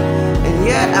 and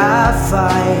yet I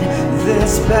fight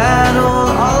this battle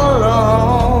all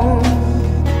alone.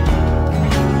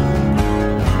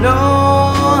 No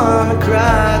one to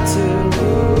cry to,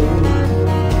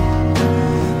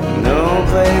 no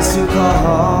place to call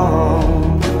home.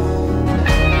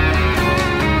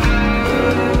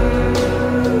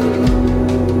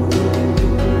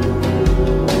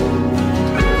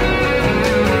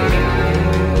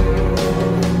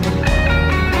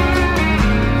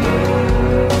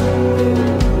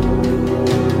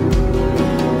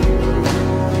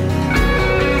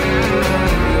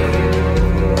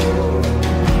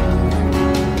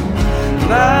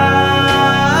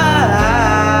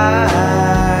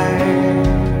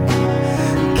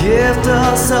 Gift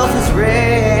of self is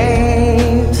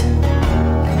raped.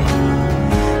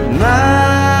 My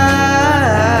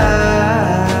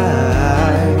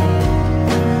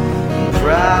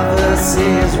privacy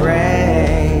is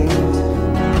reigned,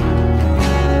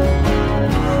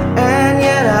 and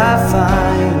yet I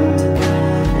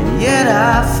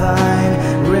find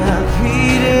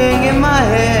repeating in my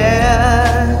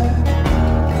head,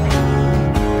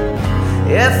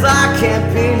 if I can't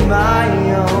be my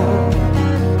own,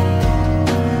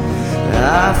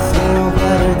 I feel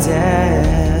better dead.